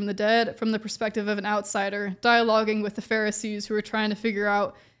raised from the dead from the perspective of an outsider, dialoguing with the Pharisees who were trying to figure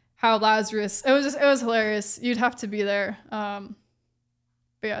out how Lazarus. It was hilarious. You'd have to be there.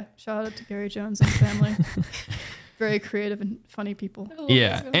 But yeah, shout out to Gary Jones and Family. very creative and funny people.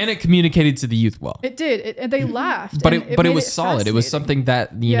 Yeah, and it communicated to the youth well. It did, and they laughed. But and it was solid. It was fascinating. something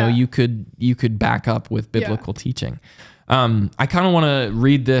that you know you could back up with biblical teaching. I kind of want to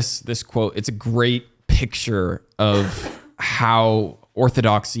read this quote. It's a great picture of how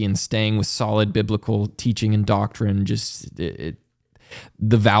orthodoxy and staying with solid biblical teaching and doctrine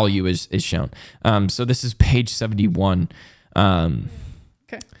the value is shown. So this is page 71.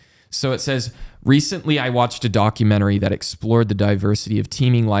 Okay. So it says, recently I watched a documentary that explored the diversity of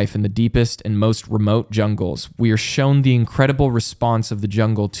teeming life in the deepest and most remote jungles. We are shown the incredible response of the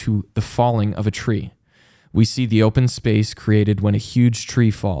jungle to the falling of a tree. We see the open space created when a huge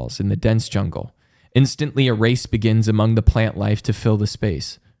tree falls in the dense jungle. Instantly, a race begins among the plant life to fill the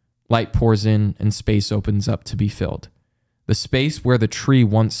space. Light pours in and space opens up to be filled. The space where the tree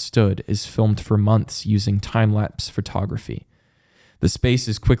once stood is filmed for months using time-lapse photography. The space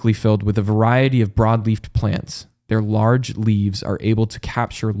is quickly filled with a variety of broad-leafed plants. Their large leaves are able to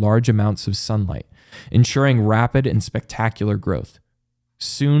capture large amounts of sunlight, ensuring rapid and spectacular growth.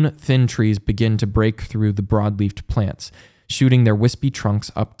 Soon, thin trees begin to break through the broad-leafed plants, shooting their wispy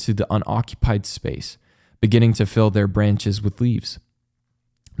trunks up to the unoccupied space, beginning to fill their branches with leaves.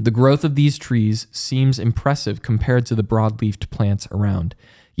 The growth of these trees seems impressive compared to the broad-leafed plants around,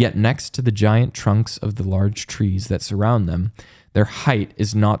 yet next to the giant trunks of the large trees that surround them, their height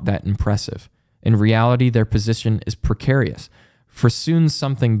is not that impressive. In reality, their position is precarious, for soon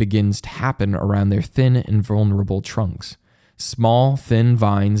something begins to happen around their thin and vulnerable trunks. Small, thin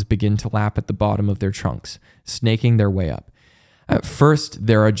vines begin to lap at the bottom of their trunks, snaking their way up. At first,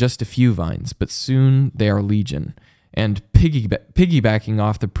 there are just a few vines, but soon they are legion, and piggybacking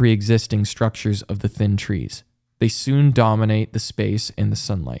off the pre-existing structures of the thin trees. They soon dominate the space and the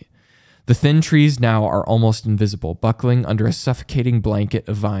sunlight. The thin trees now are almost invisible, buckling under a suffocating blanket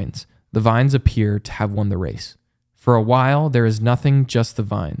of vines. The vines appear to have won the race. For a while, there is nothing, just the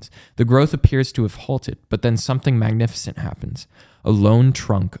vines. The growth appears to have halted, but then something magnificent happens. A lone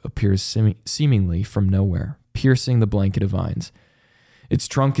trunk appears seemingly from nowhere, piercing the blanket of vines. Its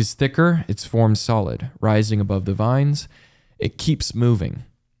trunk is thicker, its form solid, rising above the vines. It keeps moving,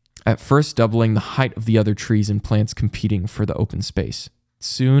 at first doubling the height of the other trees and plants competing for the open space.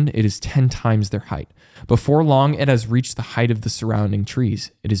 Soon, it is 10 times their height. Before long, it has reached the height of the surrounding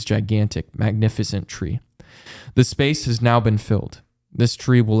trees. It is a gigantic, magnificent tree. The space has now been filled. This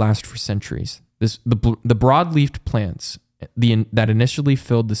tree will last for centuries. The broad-leafed plants that initially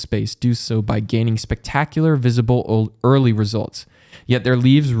filled the space do so by gaining spectacular, visible early results. Yet their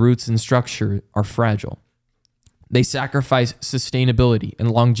leaves, roots, and structure are fragile. They sacrifice sustainability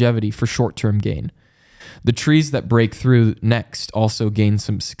and longevity for short-term gain. The trees that break through next also gain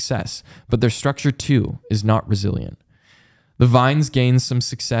some success, but their structure too is not resilient. The vines gain some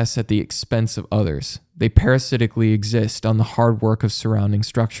success at the expense of others. They parasitically exist on the hard work of surrounding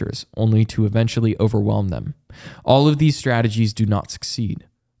structures, only to eventually overwhelm them. All of these strategies do not succeed.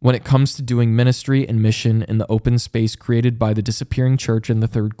 When it comes to doing ministry and mission in the open space created by the disappearing church and the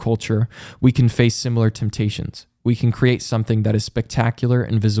third culture, we can face similar temptations. We can create something that is spectacular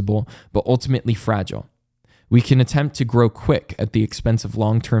and visible, but ultimately fragile. We can attempt to grow quick at the expense of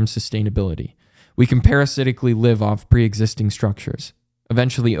long-term sustainability. We can parasitically live off pre-existing structures,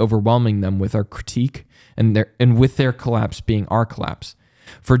 eventually overwhelming them with our critique and with their collapse being our collapse.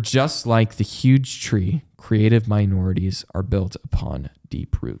 For just like the huge tree, creative minorities are built upon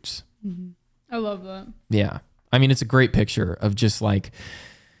deep roots. Mm-hmm. I love that. Yeah. I mean, it's a great picture of just like,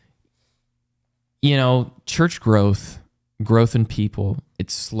 you know, church growth in people,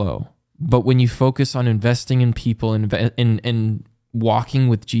 it's slow. But when you focus on investing in people and walking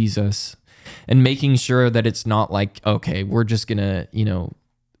with Jesus and making sure that it's not like, okay, we're just going to, you know,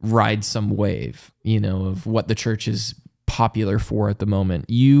 ride some wave, you know, of what the church is popular for at the moment.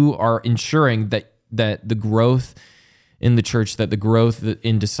 You are ensuring that the growth in the church, that the growth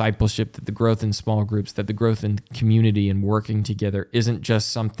in discipleship, that the growth in small groups, that the growth in community and working together isn't just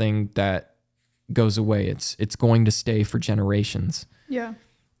something that goes away. It's going to stay for generations. Yeah.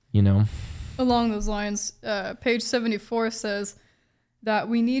 You know? Along those lines, page 74 says that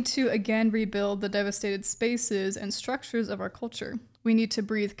we need to again rebuild the devastated spaces and structures of our culture. We need to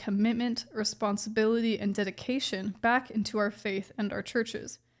breathe commitment, responsibility, and dedication back into our faith and our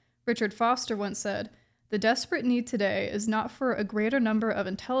churches. Richard Foster once said, "The desperate need today is not for a greater number of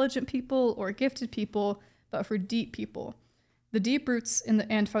intelligent people or gifted people, but for deep people. The deep roots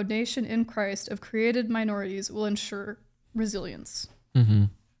and foundation in Christ of created minorities will ensure resilience." Mm-hmm.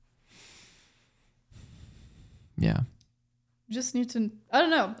 Yeah. Just need to, I don't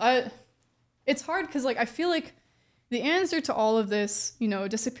know. It's hard because like I feel like the answer to all of this, you know,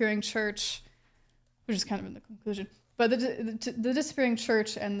 disappearing church, which is kind of in the conclusion. But the disappearing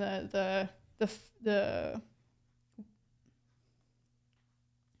church and the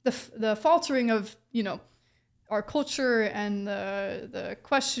faltering of, you know, our culture and the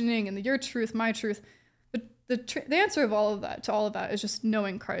questioning and the your truth, my truth. The answer of all of that is just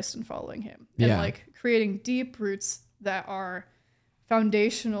knowing Christ and following him, and like creating deep roots that are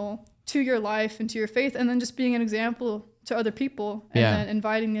foundational to your life and to your faith, and then just being an example to other people and then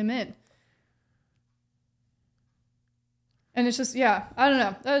inviting them in. And it's just, I don't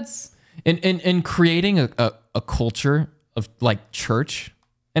know. That's and creating a culture of like church.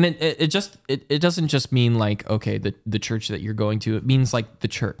 And it doesn't just mean like, okay, the church that you're going to, it means like the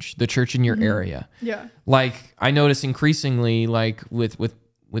church in your area. Yeah. Like I notice increasingly, like with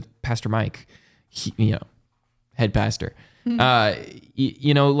Pastor Mike, he, you know, head pastor,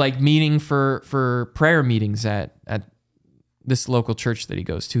 you know, like meeting for prayer meetings at this local church that he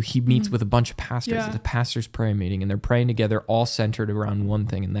goes to, he meets with a bunch of pastors at the pastor's prayer meeting, and they're praying together, all centered around one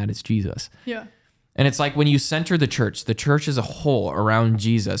thing, and that is Jesus. Yeah. And it's like when you center the church as a whole around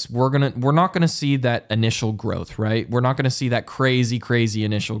Jesus, we're not gonna see that initial growth, right? We're not gonna see that crazy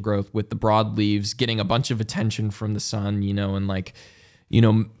initial growth with the broadleaves getting a bunch of attention from the sun, you know, and like, you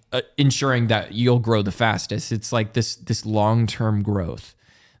know, ensuring that you'll grow the fastest. It's like this long-term growth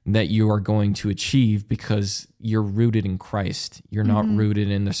that you are going to achieve because you're rooted in Christ. You're not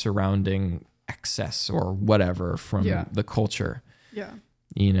rooted in the surrounding excess or whatever from the culture. Yeah,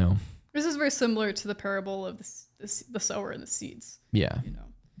 you know. This is very similar to the parable of the sower and the seeds. Yeah. You know.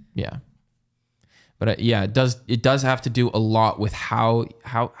 Yeah. But it does have to do a lot with how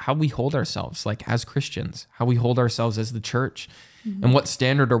we hold ourselves, like as Christians, how we hold ourselves as the church, and what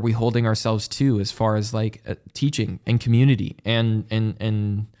standard are we holding ourselves to as far as like teaching and community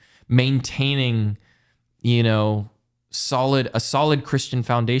and maintaining, you know, a solid Christian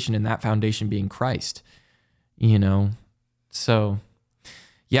foundation, and that foundation being Christ, you know. So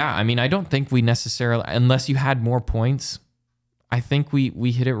yeah, I mean, I don't think we necessarily, unless you had more points, I think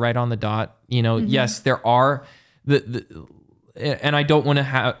we hit it right on the dot. You know, yes, there are and I don't want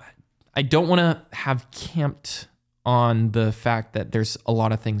to have camped on the fact that there's a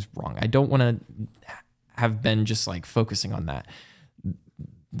lot of things wrong. I don't want to have been just like focusing on that.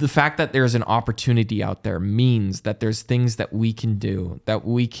 The fact that there's an opportunity out there means that there's things that we can do, that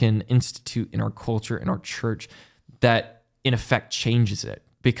we can institute in our culture, in our church, that in effect changes it.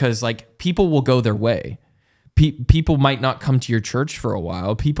 Because like people will go their way. People might not come to your church for a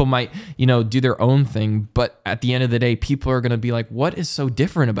while. People might, you know, do their own thing. But at the end of the day, people are going to be like, what is so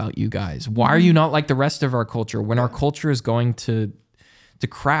different about you guys? Why are you not like the rest of our culture? When our culture is going to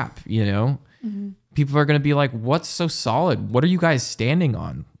crap, you know, people are going to be like, what's so solid? What are you guys standing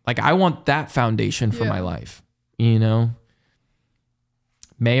on? Like, I want that foundation for my life, you know.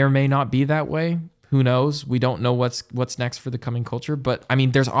 May or may not be that way. Who knows? We don't know what's next for the coming culture. But I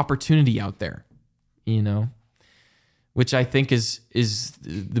mean, there's opportunity out there, you know. Which I think is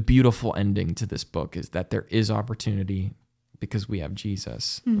the beautiful ending to this book, is that there is opportunity because we have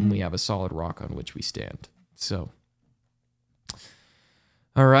Jesus and we have a solid rock on which we stand. So,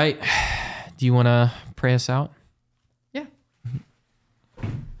 all right. Do you want to pray us out? Yeah.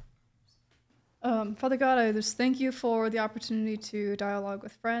 Father God, I just thank you for the opportunity to dialogue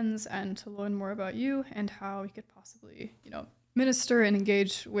with friends and to learn more about you and how we could possibly, you know, minister and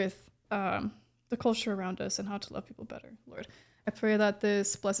engage with the culture around us and how to love people better, Lord. I pray that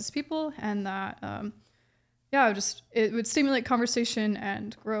this blesses people and that, it would stimulate conversation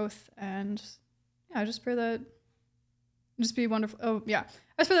and growth. And I just pray that just be wonderful. Oh, yeah.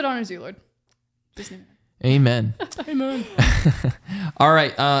 I just pray that honors you, Lord. Just name it. Amen. Amen. All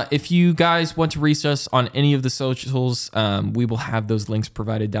right. If you guys want to reach us on any of the socials, we will have those links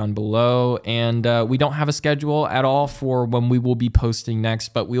provided down below. And we don't have a schedule at all for when we will be posting next,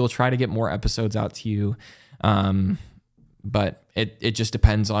 but we will try to get more episodes out to you. But it just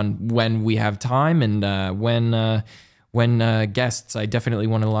depends on when we have time and when guests. I definitely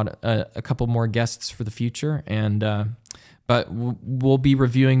want a couple more guests for the future. And but we'll be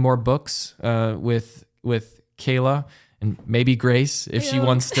reviewing more books with Kayla and maybe Grace if she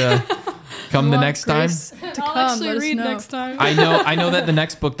wants to come the next time. I'll actually read next time. I know that the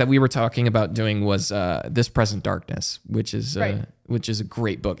next book that we were talking about doing was This Present Darkness, which is a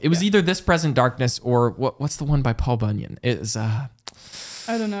great book. It was either This Present Darkness or what's the one by Paul Bunyan? It is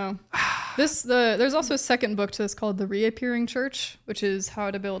I don't know. There's also a second book to this called The Reappearing Church, which is how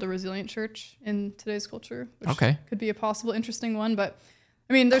to build a resilient church in today's culture, which could be a possible interesting one. But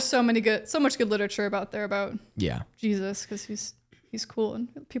I mean, there's so much good literature about Jesus, because he's cool and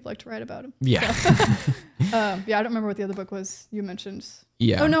people like to write about him. Yeah. So, I don't remember what the other book was you mentioned.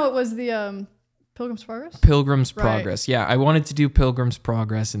 Yeah. Oh no, it was the Pilgrim's Progress? Pilgrim's Right. Progress. Yeah, I wanted to do Pilgrim's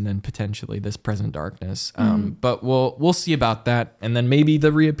Progress and then potentially This Present Darkness. But we'll see about that, and then maybe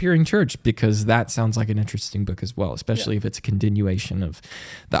The Reappearing Church, because that sounds like an interesting book as well, especially if it's a continuation of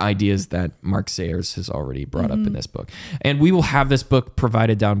the ideas that Mark Sayers has already brought up in this book. And we will have this book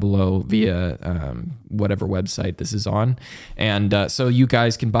provided down below via whatever website this is on, and so you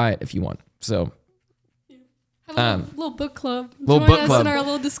guys can buy it if you want. So. Have a little book club. Little Join book us club. in our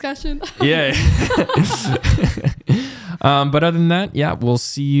little discussion. Yeah. But other than that, yeah, we'll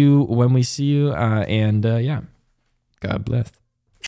see you when we see you. And yeah, God bless.